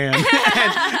bachelor man.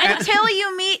 Until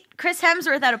you meet Chris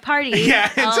Hemsworth at a party.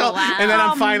 Yeah. wow. And then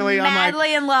I'm madly like,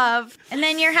 in love. And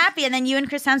then you're happy. And then you and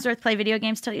Chris Hemsworth play video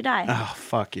games till you die. oh,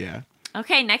 fuck yeah.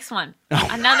 Okay, next one. Oh.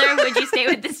 Another would you stay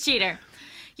with this cheater?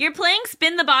 You're playing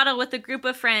spin the bottle with a group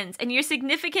of friends, and your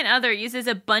significant other uses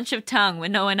a bunch of tongue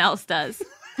when no one else does.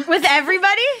 With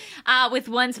everybody? With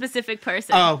one specific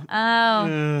person.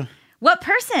 Oh. What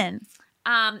person?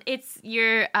 It's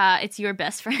your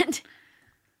best friend.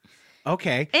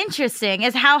 Okay. Interesting.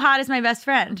 How hot is my best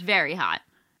friend? Very hot.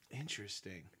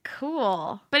 Interesting.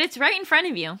 Cool. But it's right in front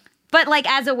of you. But like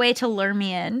as a way to lure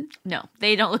me in. No,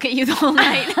 they don't look at you the whole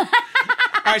night. All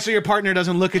right, so your partner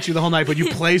doesn't look at you the whole night, but you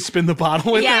play spin the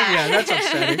bottle with Yeah. them? Yeah, that's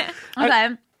upsetting. Okay.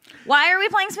 Why are we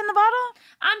playing spin the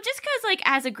bottle? Just because, like,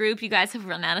 as a group, you guys have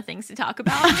run out of things to talk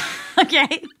about.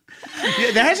 Okay.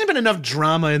 Yeah, there hasn't been enough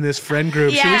drama in this friend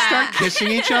group. Should we Yeah. start kissing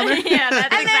each other? Yeah,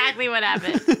 that's exactly what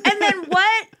happened. And then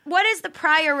what is the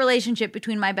prior relationship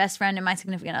between my best friend and my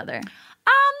significant other?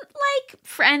 Like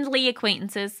friendly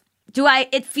acquaintances.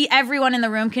 Everyone in the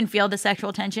room can feel the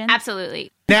sexual tension?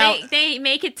 Absolutely. Now- they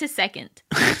make it to second.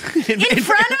 in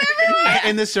front of everyone?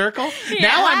 In the circle?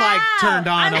 Now I'm like turned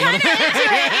on a little bit.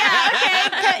 Yeah,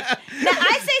 okay. Now,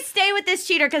 I say stay with this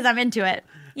cheater because I'm into it.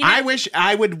 You know, I wish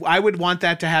I would want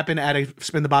that to happen at a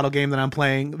spin the bottle game that I'm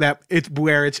playing. That it's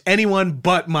where it's anyone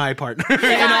but my partner. You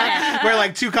know? Where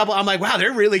like two couple, I'm like, wow,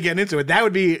 they're really getting into it. That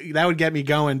would get me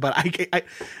going. But I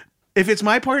if it's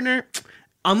my partner,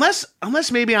 unless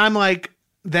maybe I'm like,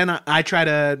 then I try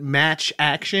to match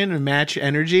action and match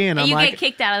energy, and I'm you like, get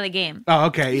kicked out of the game. oh,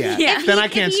 okay, yeah. Then I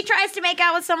can't. If he tries to make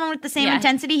out with someone with the same Yeah.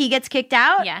 intensity, he gets kicked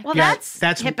out? Yeah. Well, yeah,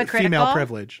 that's hypocritical. female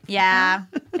privilege. Yeah.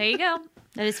 There you go.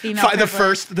 That is female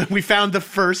privilege. We found the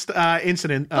first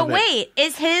incident of But it.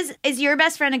 wait, is your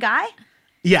best friend a guy?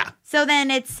 Yeah. So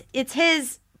then it's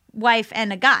his wife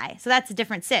and a guy. So that's a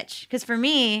different sitch. Because for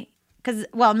me,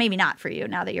 well, maybe not for you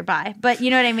now that you're bi, but you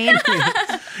know what I mean?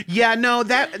 Yeah, no,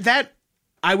 that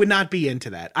I would not be into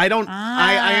that. I don't.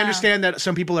 I understand that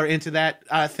some people are into that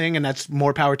thing, and that's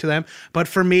more power to them. But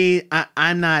for me,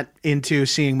 I'm not into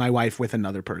seeing my wife with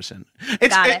another person.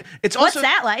 Got it. It's What's also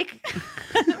that like?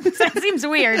 That seems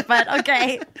weird, but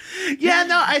okay. Yeah,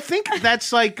 no, I think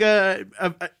that's like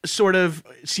sort of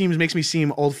makes me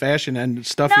seem old fashioned and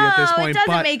stuffy at this point. It doesn't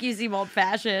but, make you seem old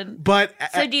fashioned. But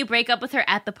So do you break up with her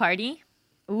at the party?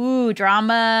 Ooh,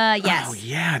 drama. Yes. oh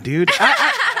yeah, dude.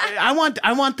 I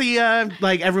want the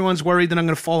like everyone's worried that I'm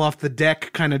gonna fall off the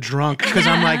deck kind of drunk because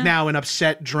I'm like now an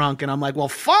upset drunk and I'm like, well,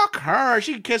 fuck her.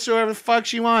 She can kiss whoever the fuck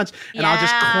she wants, and I'll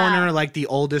just corner like the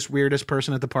oldest, weirdest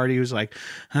person at the party who's like,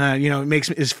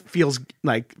 feels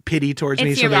like pity towards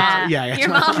me. It's your mom. Yeah. Your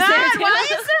mom's there God, too. why is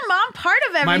their mom part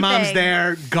of everything? My mom's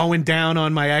there going down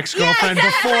on my ex-girlfriend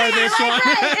before this one.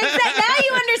 Now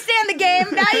you understand the game.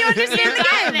 Now you understand the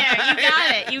Got game. there. You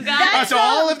got it. You got it. So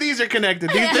all of these are connected.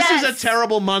 This is a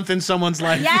terrible month in someone's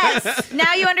life. Yes.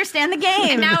 Now you understand the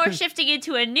game. And now we're shifting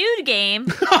into a nude game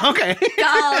Okay.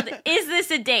 called Is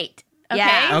This a Date? Okay?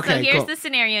 Yeah. Okay, So here's cool. the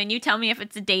scenario, and you tell me if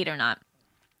it's a date or not.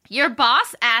 Your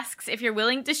boss asks if you're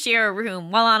willing to share a room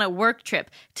while on a work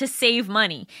trip to save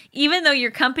money, even though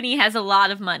your company has a lot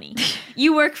of money.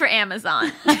 You work for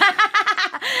Amazon.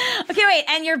 Okay, wait.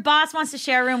 And your boss wants to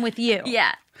share a room with you.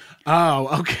 Yeah.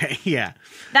 Oh, okay. Yeah.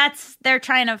 They're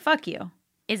trying to fuck you.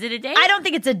 Is it a date? I don't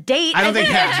think it's a date. I don't think-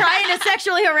 they're yeah. trying to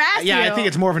sexually harass you. Yeah, I think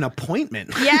it's more of an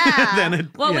appointment. Yeah.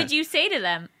 What would you say to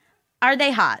them? Are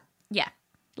they hot? Yeah.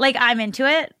 Like, I'm into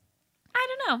it? I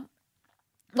don't know.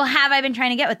 Well, have I been trying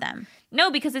to get with them? No,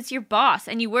 because it's your boss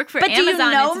and you work for But do Amazon.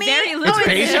 you know it's me? very Oh,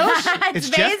 lucrative. Bezos? It's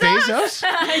It's Jeff Bezos?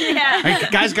 Bezos? Yeah. Hey,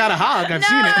 guy's got a hog. I've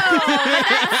seen it.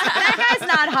 That guy's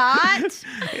not hot.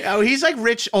 Oh, he's like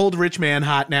old rich man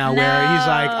hot now, where he's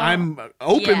like, I'm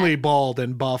openly bald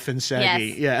and buff and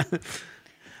saggy. Yes. Yeah.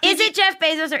 Is it Jeff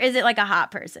Bezos or is it like a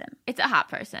hot person? It's a hot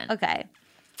person. Okay.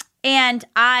 And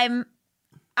I'm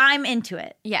into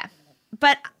it. Yeah.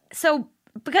 But so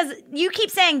because you keep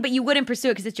saying but you wouldn't pursue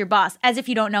it because it's your boss, as if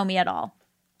you don't know me at all.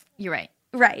 You're right.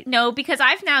 Right. No, because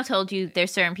I've now told you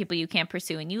there's certain people you can't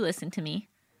pursue and you listen to me.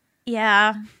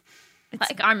 Yeah.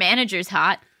 Like our manager's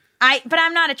hot. But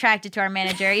I'm not attracted to our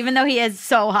manager, even though he is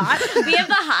so hot. We have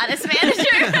the hottest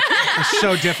manager. It's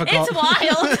so difficult. It's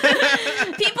wild.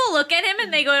 People look at him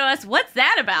and they go to us, what's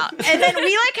that about? And then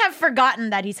we like have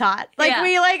forgotten that he's hot. Like Yeah.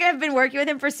 we like have been working with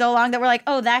him for so long that we're like,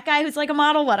 oh, that guy who's like a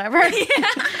model, whatever.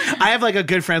 I have like a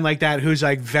good friend like that who's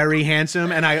like very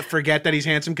handsome, and I forget that he's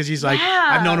handsome because he's like, Yeah.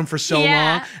 I've known him for so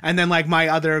Yeah. long. And then like my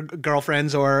other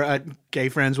girlfriends or gay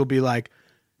friends will be like,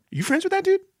 you friends with that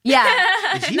dude? Yeah.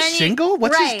 Is he single?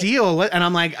 What's right. his deal? And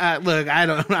I'm like, look,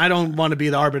 I don't want to be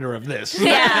the arbiter of this.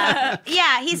 Yeah.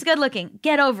 Yeah, he's good looking.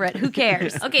 Get over it. Who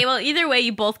cares? Okay, well, either way,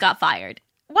 you both got fired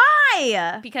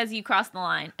Why? because you crossed the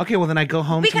line. Okay, well then I go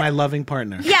home to my loving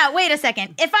partner. Yeah, wait a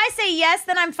second. If I say yes,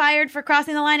 then I'm fired for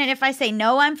crossing the line. And if I say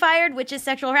no, I'm fired, which is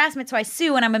sexual harassment. So I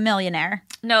sue and I'm a millionaire.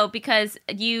 No, because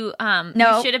you No.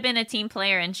 you should have been a team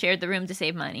player and shared the room to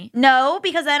save money. No,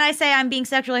 because then I say I'm being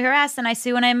sexually harassed and I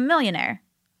sue and I'm a millionaire.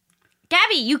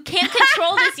 Gabby, you can't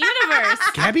control this universe.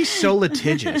 Gabby's so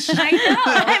litigious. I know.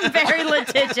 I'm very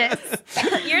litigious.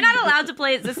 You're not allowed to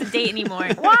play Is This a Date anymore.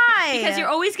 Why? Because you're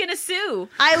always going to sue.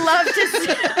 I love to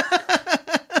sue.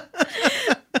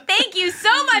 Thank you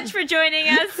so much for joining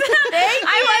us. Thank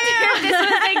I wonder if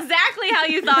this was exactly how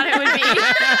you thought it would be.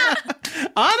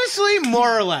 Honestly,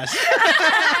 more or less.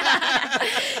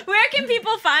 Where can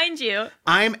people find you?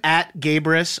 I'm at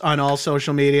Gabrus on all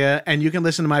social media, and you can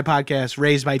listen to my podcast,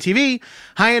 Raised by TV,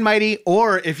 High and Mighty,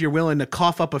 or if you're willing to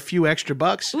cough up a few extra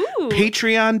bucks,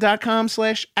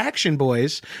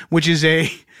 patreon.com/actionboys, which is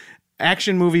a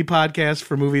action movie podcast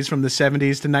for movies from the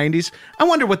 70s to 90s. I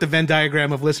wonder what the Venn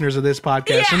diagram of listeners of this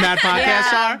podcast and that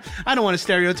podcast are. I don't want to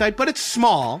stereotype, but it's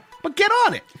small. But get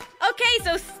on it. Okay,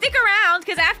 so stick around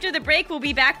because after the break, we'll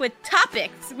be back with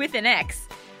topics with an X.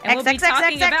 And we'll be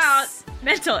talking XXXXX. about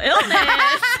mental illness.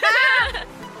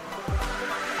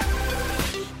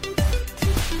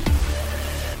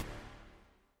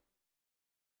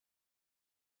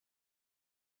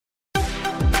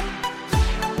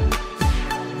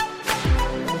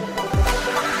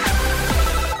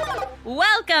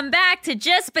 Welcome back to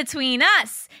Just Between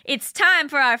Us. It's time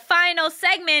for our final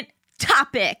segment,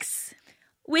 Topics.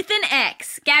 With an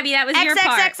X. Gabby, that was your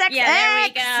part. XXXXX, Yeah, there we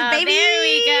go. baby. There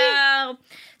we go.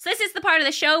 So this is the part of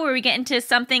the show where we get into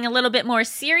something a little bit more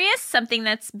serious, something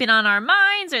that's been on our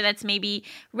minds or that's maybe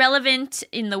relevant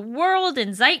in the world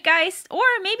and zeitgeist, or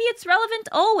maybe it's relevant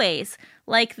always,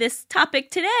 like this topic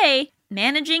today,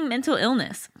 managing mental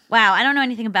illness. Wow, I don't know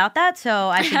anything about that, so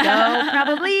I should go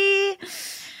probably.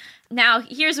 Now,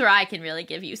 here's where I can really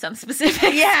give you some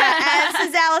specifics. Yeah, this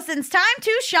is Allison's time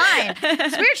to shine.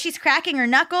 It's weird. She's cracking her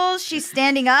knuckles. She's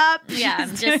standing up. Yeah,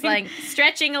 I'm just like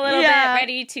stretching a little bit,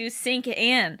 ready to sink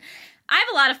in. I have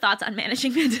a lot of thoughts on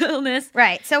managing mental illness.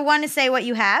 Right. So want to say what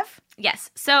you have? Yes.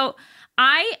 So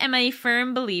I am a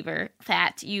firm believer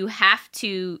that you have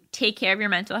to take care of your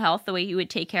mental health the way you would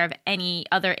take care of any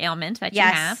other ailment that you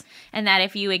have. And that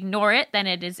if you ignore it, then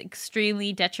it is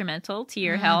extremely detrimental to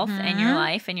your health and your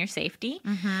life and your safety.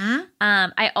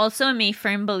 I also am a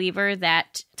firm believer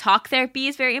that talk therapy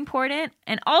is very important,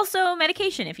 and also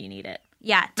medication if you need it.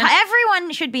 Yeah,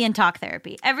 everyone should be in talk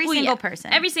therapy. Every single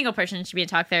person. Every single person should be in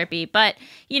talk therapy. But,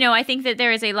 I think that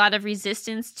there is a lot of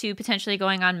resistance to potentially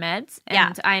going on meds.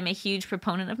 And I am a huge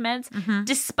proponent of meds,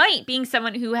 despite being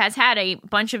someone who has had a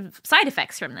bunch of side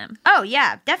effects from them. Oh,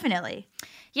 yeah, definitely.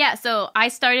 Yeah, so I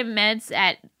started meds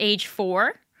at age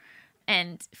 4.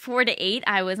 And 4 to 8,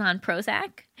 I was on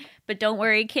Prozac. But don't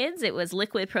worry, kids, it was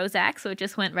liquid Prozac, so it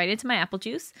just went right into my apple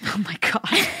juice. Oh, my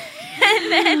God.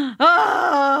 And then,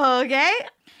 okay.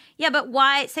 Yeah, but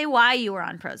why you were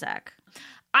on Prozac?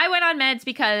 I went on meds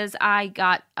because I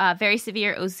got very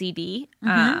severe OCD,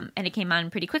 and it came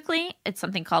on pretty quickly. It's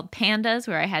something called PANDAS,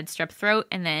 where I had strep throat,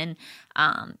 and then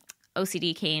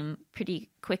OCD came pretty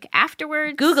quick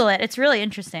afterwards. Google it. It's really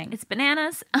interesting. It's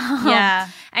bananas. Yeah.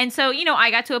 And so, I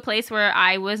got to a place where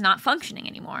I was not functioning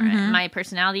anymore. My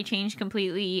personality changed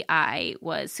completely. I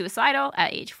was suicidal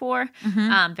at age 4,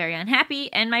 very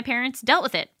unhappy, and my parents dealt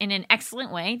with it in an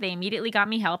excellent way. They immediately got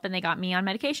me help, and they got me on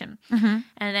medication. And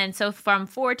then so from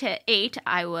 4 to 8,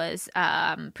 I was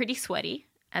pretty sweaty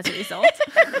as a result.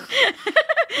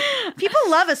 People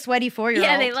love a sweaty 4-year-old.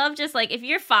 Yeah, they love just like, if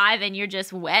you're 5 and you're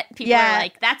just wet, people are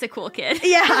like, that's a cool kid.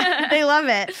 Yeah, they love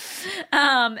it.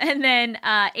 And then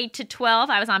 8 to 12,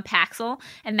 I was on Paxil,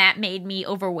 and that made me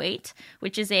overweight,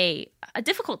 which is a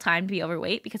difficult time to be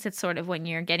overweight, because it's sort of when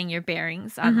you're getting your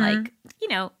bearings on like,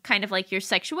 kind of like your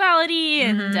sexuality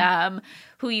and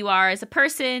who you are as a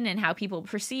person and how people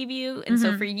perceive you. And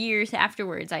so for years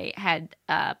afterwards, I had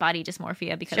body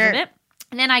dysmorphia because of it.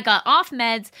 And then I got off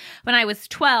meds when I was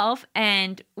 12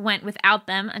 and went without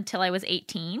them until I was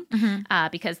 18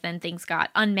 because then things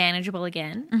got unmanageable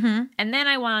again. And then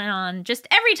I went on just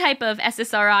every type of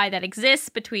SSRI that exists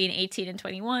between 18 and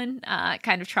 21,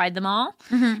 kind of tried them all.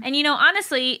 And,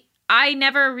 honestly, I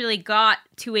never really got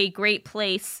to a great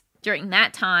place during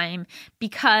that time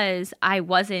because I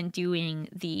wasn't doing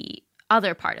the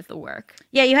other part of the work.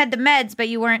 Yeah, you had the meds, but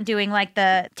you weren't doing like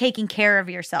the taking care of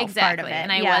yourself part of it.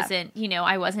 And I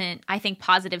wasn't, I think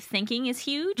positive thinking is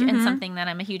huge and something that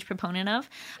I'm a huge proponent of.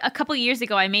 A couple years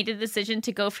ago, I made a decision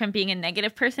to go from being a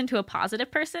negative person to a positive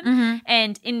person.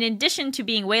 And in addition to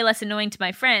being way less annoying to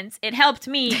my friends, it helped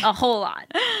me a whole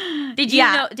lot. Did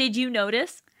you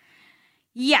notice?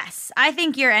 Yes, I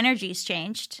think your energy's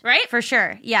changed. Right? For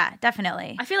sure. Yeah,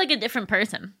 definitely. I feel like a different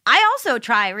person. I also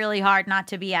try really hard not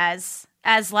to be as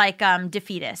like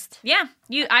defeatist. Yeah,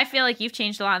 I feel like you've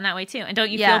changed a lot in that way too. And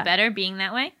don't you feel better being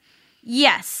that way?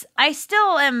 Yes, I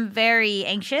still am very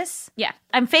anxious. Yeah.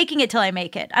 I'm faking it till I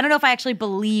make it. I don't know if I actually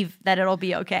believe that it'll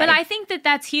be okay. But I think that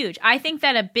that's huge. I think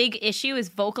that a big issue is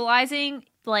vocalizing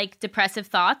like depressive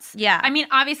thoughts. Yeah. I mean,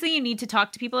 obviously you need to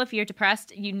talk to people if you're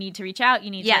depressed. You need to reach out. You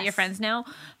need to let your friends know.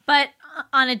 But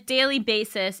on a daily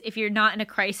basis, if you're not in a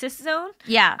crisis zone,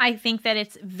 I think that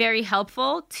it's very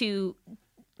helpful to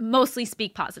mostly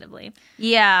speak positively.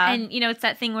 Yeah. And, it's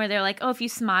that thing where they're like, oh, if you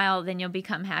smile, then you'll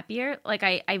become happier. Like,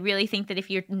 I really think that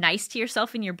if you're nice to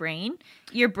yourself in your brain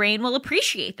will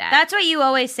appreciate that. That's what you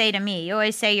always say to me. You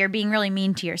always say you're being really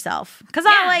mean to yourself. Because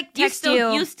I'll, like, text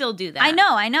you. You still do that. I know.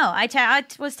 I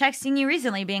was texting you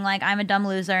recently being like, I'm a dumb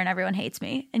loser and everyone hates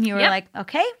me. And you were like,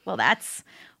 okay, well,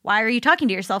 why are you talking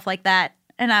to yourself like that?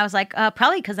 And I was like,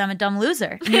 probably because I'm a dumb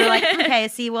loser. And you were like, okay,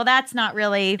 see, well, that's not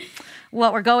really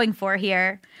what we're going for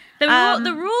here.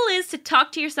 The rule is to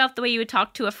talk to yourself the way you would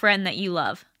talk to a friend that you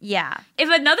love. Yeah. If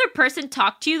another person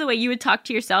talked to you the way you would talk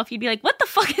to yourself, you'd be like, what the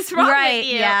fuck is wrong with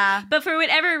you? Yeah. But for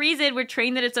whatever reason, we're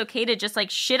trained that it's okay to just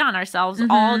like shit on ourselves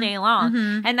all day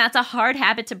long. And that's a hard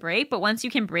habit to break. But once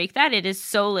you can break that, it is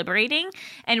so liberating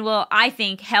and will, I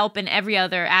think, help in every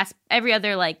other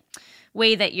like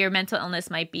way that your mental illness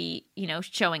might be,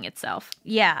 showing itself.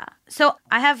 Yeah. So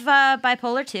I have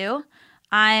bipolar 2.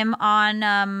 I'm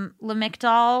on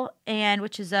Lamictal,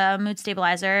 which is a mood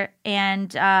stabilizer, and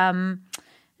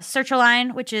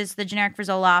sertraline, which is the generic for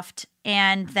Zoloft,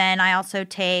 and then I also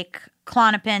take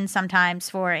Klonopin sometimes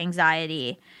for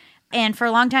anxiety. And for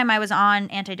a long time, I was on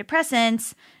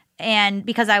antidepressants, and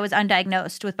because I was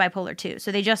undiagnosed with bipolar 2,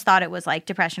 so they just thought it was like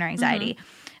depression or anxiety.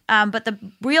 But the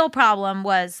real problem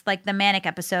was like the manic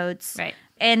episodes. Right.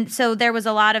 And so there was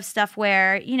a lot of stuff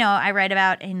where, I write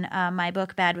about in my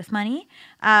book, Bad with Money.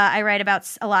 I write about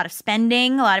a lot of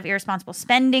spending, a lot of irresponsible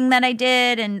spending that I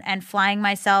did and flying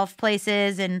myself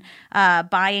places and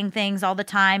buying things all the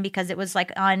time because it was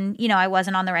like I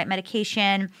wasn't on the right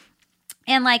medication.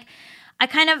 And like, I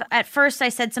kind of, at first I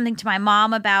said something to my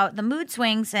mom about the mood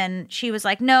swings and she was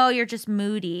like, no, you're just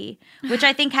moody, which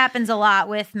I think happens a lot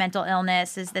with mental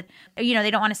illness is that,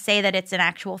 they don't want to say that it's an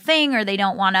actual thing or they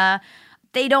don't want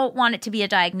it to be a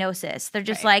diagnosis. They're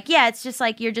just like, yeah, it's just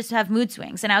like you just have mood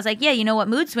swings. And I was like, yeah, you know what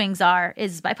mood swings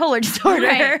is bipolar disorder.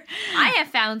 Right. I have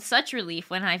found such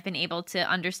relief when I've been able to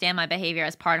understand my behavior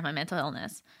as part of my mental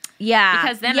illness. Yeah.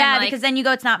 Because then because then you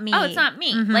go, it's not me. Oh, it's not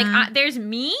me. Mm-hmm. Like there's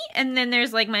me and then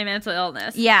there's like my mental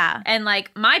illness. Yeah. And like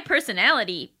my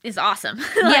personality is awesome.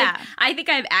 I think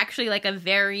I'm actually like a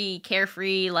very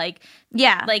carefree, like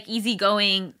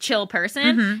easygoing, chill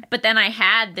person. Mm-hmm. But then I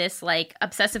had this like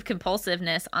obsessive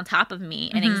compulsiveness on top of me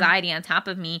and anxiety on top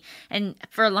of me. And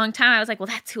for a long time I was like, well,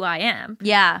 that's who I am.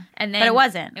 Yeah. And then but it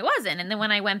wasn't. It wasn't. And then when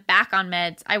I went back on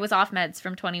meds, I was off meds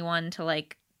from 21 to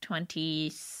like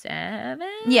 27.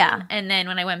 Yeah. And then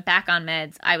when I went back on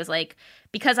meds, I was like,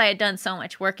 because I had done so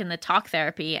much work in the talk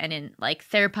therapy and in like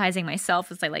therapizing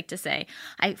myself, as I like to say,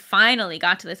 I finally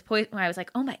got to this point where I was like,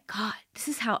 oh my God, this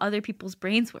is how other people's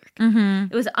brains work.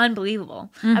 It was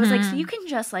unbelievable. I was like, so you can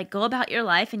just like go about your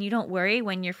life and you don't worry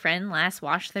when your friend last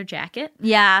washed their jacket?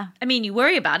 Yeah. I mean, you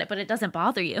worry about it, but it doesn't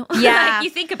bother you. Yeah. Like, you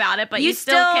think about it, but You you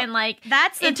still still- can like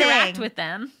that's the interact thing. with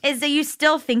them. Is that you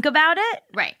still think about it,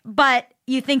 Right. but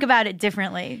you think about it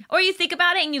differently. Or you think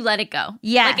about it and you let it go.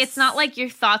 Yes. Like, it's not like your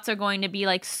thoughts are going to be,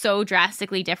 like, so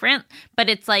drastically different, but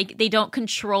it's like they don't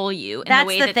control you in That's the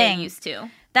way the that thing. they used to.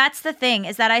 That's the thing,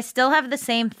 is that I still have the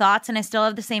same thoughts and I still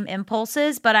have the same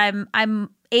impulses, but I'm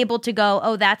able to go,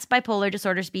 oh, that's bipolar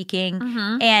disorder speaking,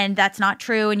 and that's not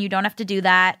true, and you don't have to do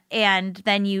that. And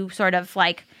then you sort of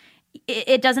like,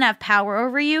 it doesn't have power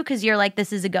over you because you're like,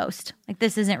 this is a ghost. Like,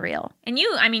 this isn't real. And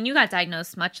you got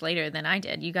diagnosed much later than I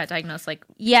did. You got diagnosed like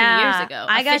 2 Yeah. years ago,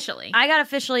 I officially. got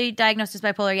officially diagnosed as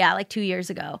bipolar, like 2 years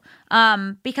ago.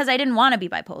 Because I didn't want to be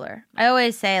bipolar. I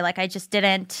always say, like, I just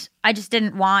didn't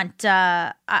want,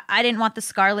 I didn't want the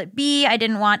Scarlet Bee. I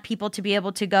didn't want people to be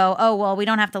able to go, oh, well, we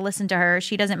don't have to listen to her.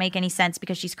 She doesn't make any sense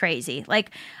because she's crazy.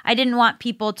 Like, I didn't want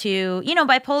people to,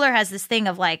 bipolar has this thing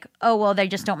of like, oh, well, they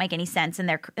just don't make any sense and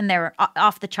they're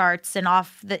off the charts and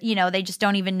off the, they just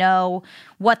don't even know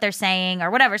what they're saying or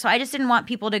whatever. So I just didn't want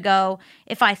people to go,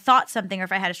 if I thought something or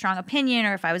if I had a strong opinion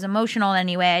or if I was emotional in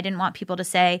any way, I didn't want people to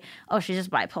say, oh, she's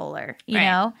just bipolar, you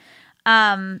know?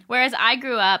 Whereas I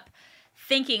grew up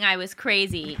thinking I was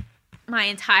crazy my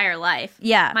entire life.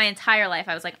 Yeah. My entire life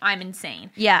I was like, I'm insane.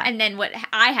 Yeah. And then what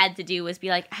I had to do was be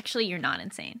like, actually, you're not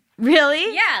insane.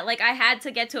 Really? Yeah, like I had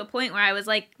to get to a point where I was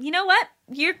like, you know what?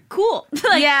 You're cool.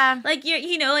 Like, Yeah. Like you're,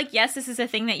 like, yes, this is a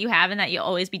thing that you have and that you'll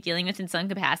always be dealing with in some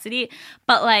capacity.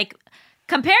 But like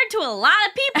compared to a lot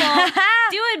of people,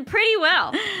 doing pretty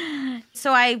well.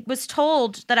 So I was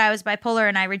told that I was bipolar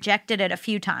and I rejected it a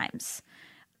few times.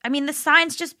 I mean, the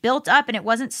signs just built up and it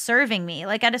wasn't serving me.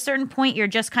 Like at a certain point, you're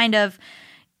just kind of,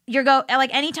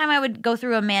 like anytime I would go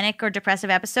through a manic or depressive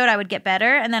episode, I would get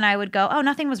better. And then I would go, oh,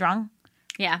 nothing was wrong.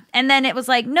 Yeah. And then it was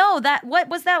like, no, what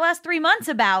was that last 3 months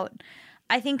about?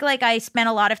 I think like I spent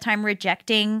a lot of time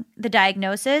rejecting the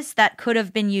diagnosis that could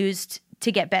have been used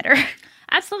to get better.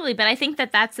 Absolutely. But I think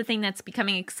that that's the thing that's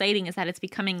becoming exciting is that it's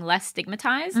becoming less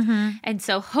stigmatized. And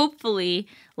so hopefully,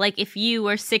 like if you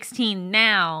were 16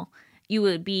 now, you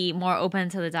would be more open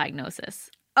to the diagnosis.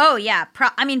 Oh, yeah.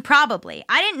 Probably.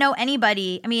 I didn't know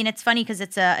anybody. I mean, it's funny because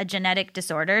it's a genetic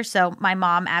disorder. So my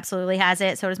mom absolutely has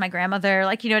it. So does my grandmother.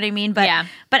 Like, you know what I mean? But, Yeah.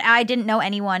 But I didn't know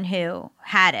anyone who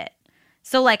had it.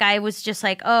 So, like, I was just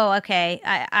like, oh, okay.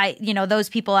 I those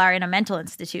people are in a mental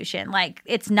institution. Like,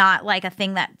 it's not like a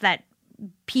thing that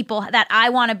people, that I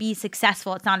want to be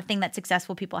successful. It's not a thing that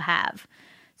successful people have.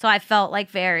 So I felt like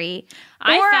I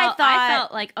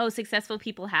felt like, oh, successful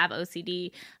people have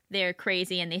OCD. They're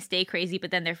crazy and they stay crazy,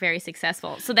 but then they're very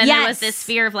successful. So then there was this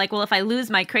fear of like, well, if I lose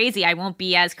my crazy, I won't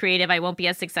be as creative. I won't be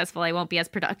as successful. I won't be as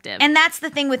productive. And that's the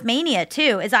thing with mania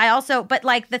too, is but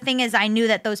like the thing is I knew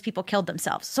that those people killed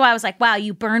themselves. So I was like, wow,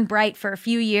 you burn bright for a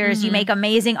few years, you make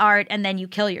amazing art, and then you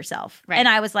kill yourself. Right. And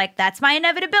I was like, that's my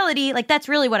inevitability. Like, that's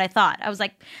really what I thought. I was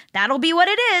like, that'll be what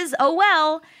it is. Oh,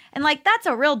 well. And like, that's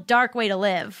a real dark way to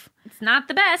live. It's not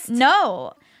the best.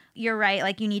 No. You're right.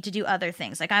 Like, you need to do other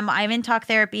things. Like, I'm in talk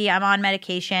therapy. I'm on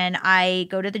medication. I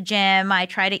go to the gym. I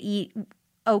try to eat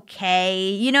okay.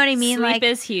 You know what I mean? Sleep like,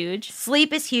 is huge.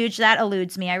 Sleep is huge. That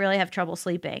eludes me. I really have trouble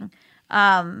sleeping.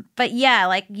 But yeah,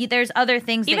 like there's other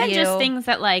things Even that you just things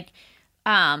that like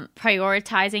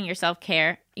prioritizing your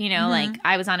self-care, you know, like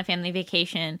I was on a family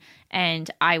vacation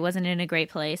and I wasn't in a great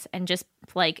place, and just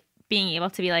like being able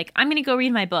to be like, I'm going to go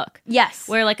read my book. Yes.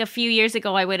 Where like a few years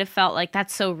ago I would have felt like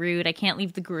that's so rude. I can't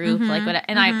leave the group. Like what?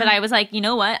 And I was like, you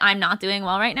know what? I'm not doing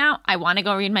well right now. I want to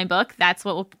go read my book. That's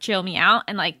what will chill me out.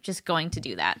 And like just going to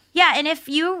do that. Yeah, and if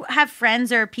you have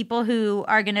friends or people who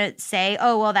are going to say,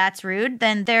 "Oh, well, that's rude,"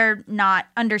 then they're not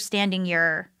understanding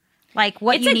your like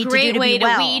what It's you a need to do great to way be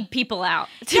well. to weed people out.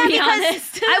 To Yeah, be because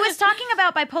honest, I was talking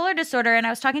about bipolar disorder, and I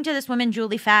was talking to this woman,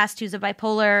 Julie Fast, who's a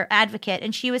bipolar advocate,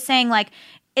 and she was saying like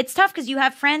it's tough because you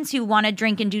have friends who want to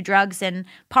drink and do drugs and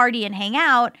party and hang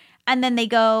out. And then they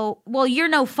go, well, you're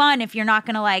no fun if you're not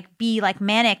going to like be like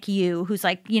manic you who's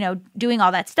like, you know, doing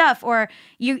all that stuff. Or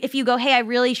if you go, hey, I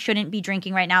really shouldn't be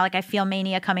drinking right now. Like I feel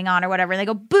mania coming on or whatever. And they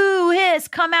go, boo, hiss,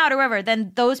 come out or whatever.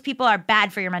 Then those people are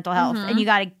bad for your mental health and you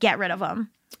got to get rid of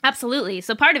them. absolutely.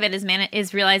 So part of it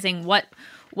is realizing what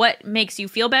makes you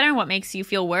feel better and what makes you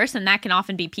feel worse. And that can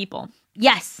often be people.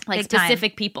 Yes. Like big time.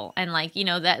 specific people, and like, you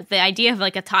know, that the idea of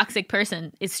like a toxic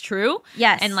person is true.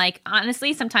 Yes. And like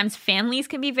honestly sometimes families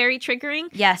can be very triggering.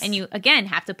 Yes. And you again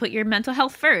have to put your mental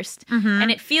health first.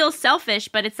 And it feels selfish,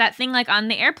 but it's that thing like on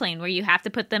the airplane where you have to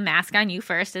put the mask on you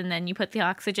first and then you put the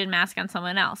oxygen mask on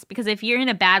someone else, because if you're in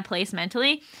a bad place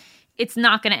mentally, it's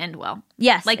not going to end well.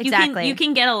 Yes, like exactly. you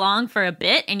can get along for a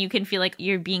bit and you can feel like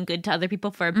you're being good to other people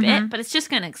for a bit, but it's just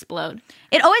going to explode.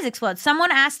 It always explodes.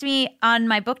 Someone asked me on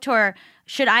my book tour,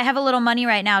 should I have a little money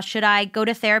right now? Should I go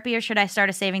to therapy or should I start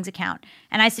a savings account?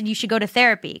 And I said, you should go to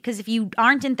therapy, because if you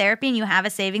aren't in therapy and you have a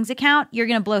savings account, you're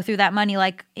going to blow through that money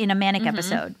like in a manic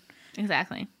episode.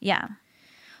 Exactly. Yeah.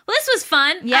 Well, this was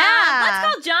fun. Yeah. Let's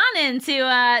call John in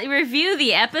to review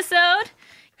the episode.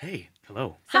 Hey,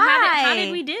 hello. So how Hi.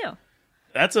 did we do?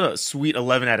 That's a sweet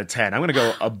 11 out of 10. I'm going to go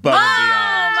above and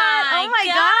beyond. Oh my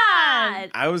God.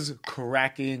 I was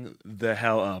cracking the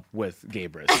hell up with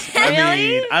Gabrus. I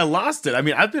mean, I lost it. I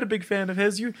mean, I've been a big fan of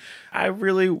his. I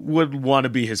really would want to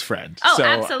be his friend. Oh, so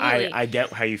absolutely. I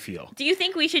get how you feel. Do you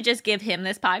think we should just give him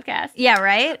this podcast? Yeah,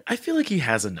 right? I feel like he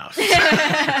has enough.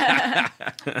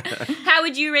 How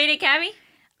would you rate it, Cabby?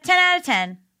 10 out of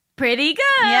 10. Pretty good.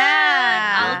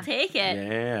 Yeah. I'll take it.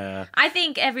 Yeah. I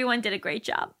think everyone did a great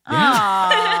job.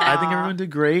 I think everyone did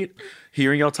great.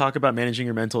 Hearing y'all talk about managing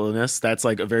your mental illness, that's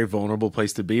like a very vulnerable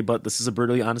place to be, but this is a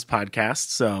brutally honest podcast,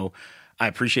 so I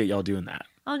appreciate y'all doing that.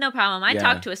 Oh, no problem. I Yeah.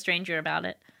 talked to a stranger about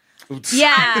it.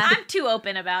 Yeah. I'm too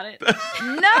open about it.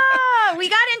 No, we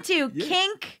got into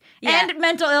kink and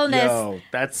mental illness Yo,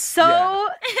 that's so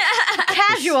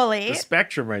casually. the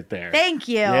spectrum right there. Thank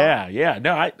you. Yeah.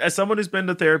 No, as someone who's been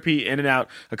to therapy in and out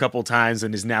a couple of times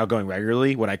and is now going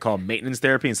regularly, what I call maintenance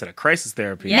therapy instead of crisis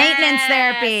therapy. Yeah. Maintenance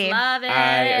therapy. Love it.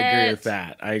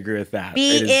 I agree with that.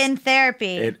 Be It is- in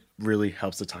therapy. It really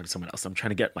helps to talk to someone else. I'm trying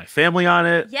to get my family on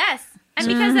it. Yes. And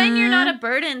because then you're not a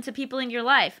burden to people in your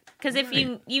life. Because if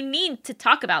you need to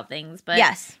talk about things, but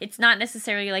Yes. it's not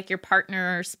necessarily like your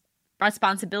partner's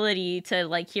responsibility to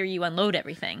like hear you unload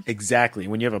everything. Exactly.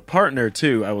 When you have a partner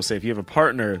too, I will say if you have a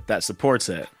partner that supports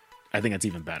it, I think that's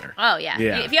even better. Oh, yeah.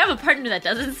 Yeah. If you have a partner that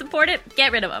doesn't support it,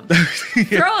 get rid of them.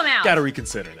 Throw them out. Gotta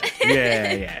reconsider that.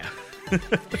 Yeah.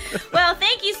 Well,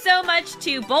 thank you so much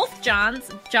to both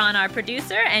Johns, John, our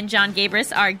producer, and John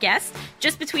Gabrus, our guest.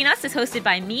 Just Between Us is hosted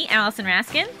by me, Allison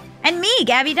Raskin. And me,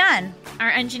 Gabby Dunn. Our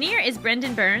engineer is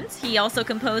Brendan Burns. He also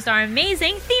composed our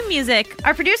amazing theme music.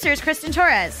 Our producer is Kristen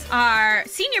Torres. Our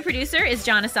senior producer is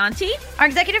John Asante. Our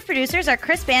executive producers are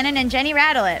Chris Bannon and Jenny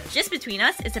Radelet. Just Between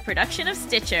Us is a production of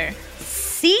Stitcher.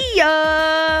 See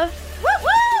ya! Woo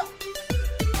woo!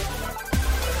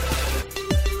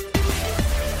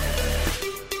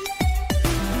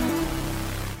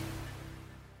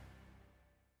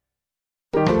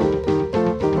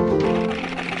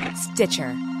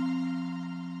 Stitcher.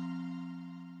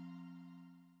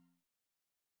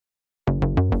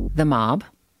 The mob,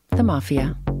 the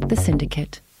mafia, the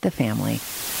syndicate, the family.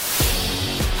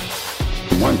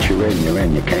 Once you're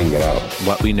in, you can't get out.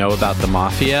 What we know about the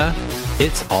mafia,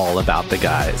 it's all about the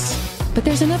guys. But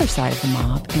there's another side of the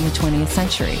mob in the 20th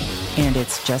century, and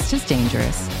it's just as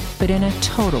dangerous, but in a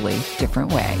totally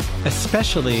different way.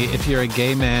 Especially if you're a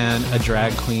gay man, a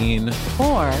drag queen.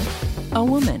 Or a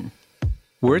woman.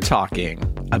 We're talking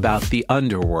about the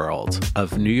underworld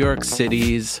of New York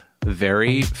City's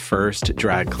very first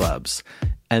drag clubs,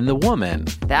 and the woman.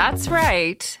 That's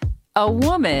right. A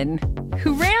woman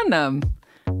who ran them.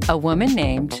 A woman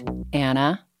named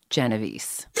Anna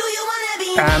Genovese.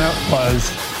 Anna was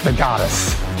the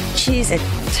goddess. She's a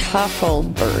tough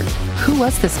old bird. Who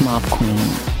was this mob queen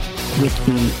with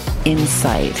the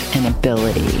insight and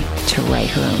ability to write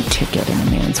her own ticket in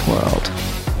a man's world?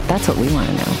 That's what we want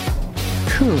to know.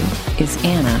 Who is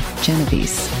Anna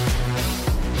Genovese?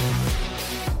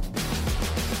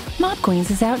 Mob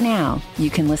Queens is out now. You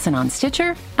can listen on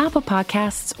Stitcher, Apple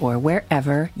Podcasts, or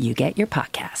wherever you get your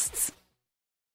podcasts.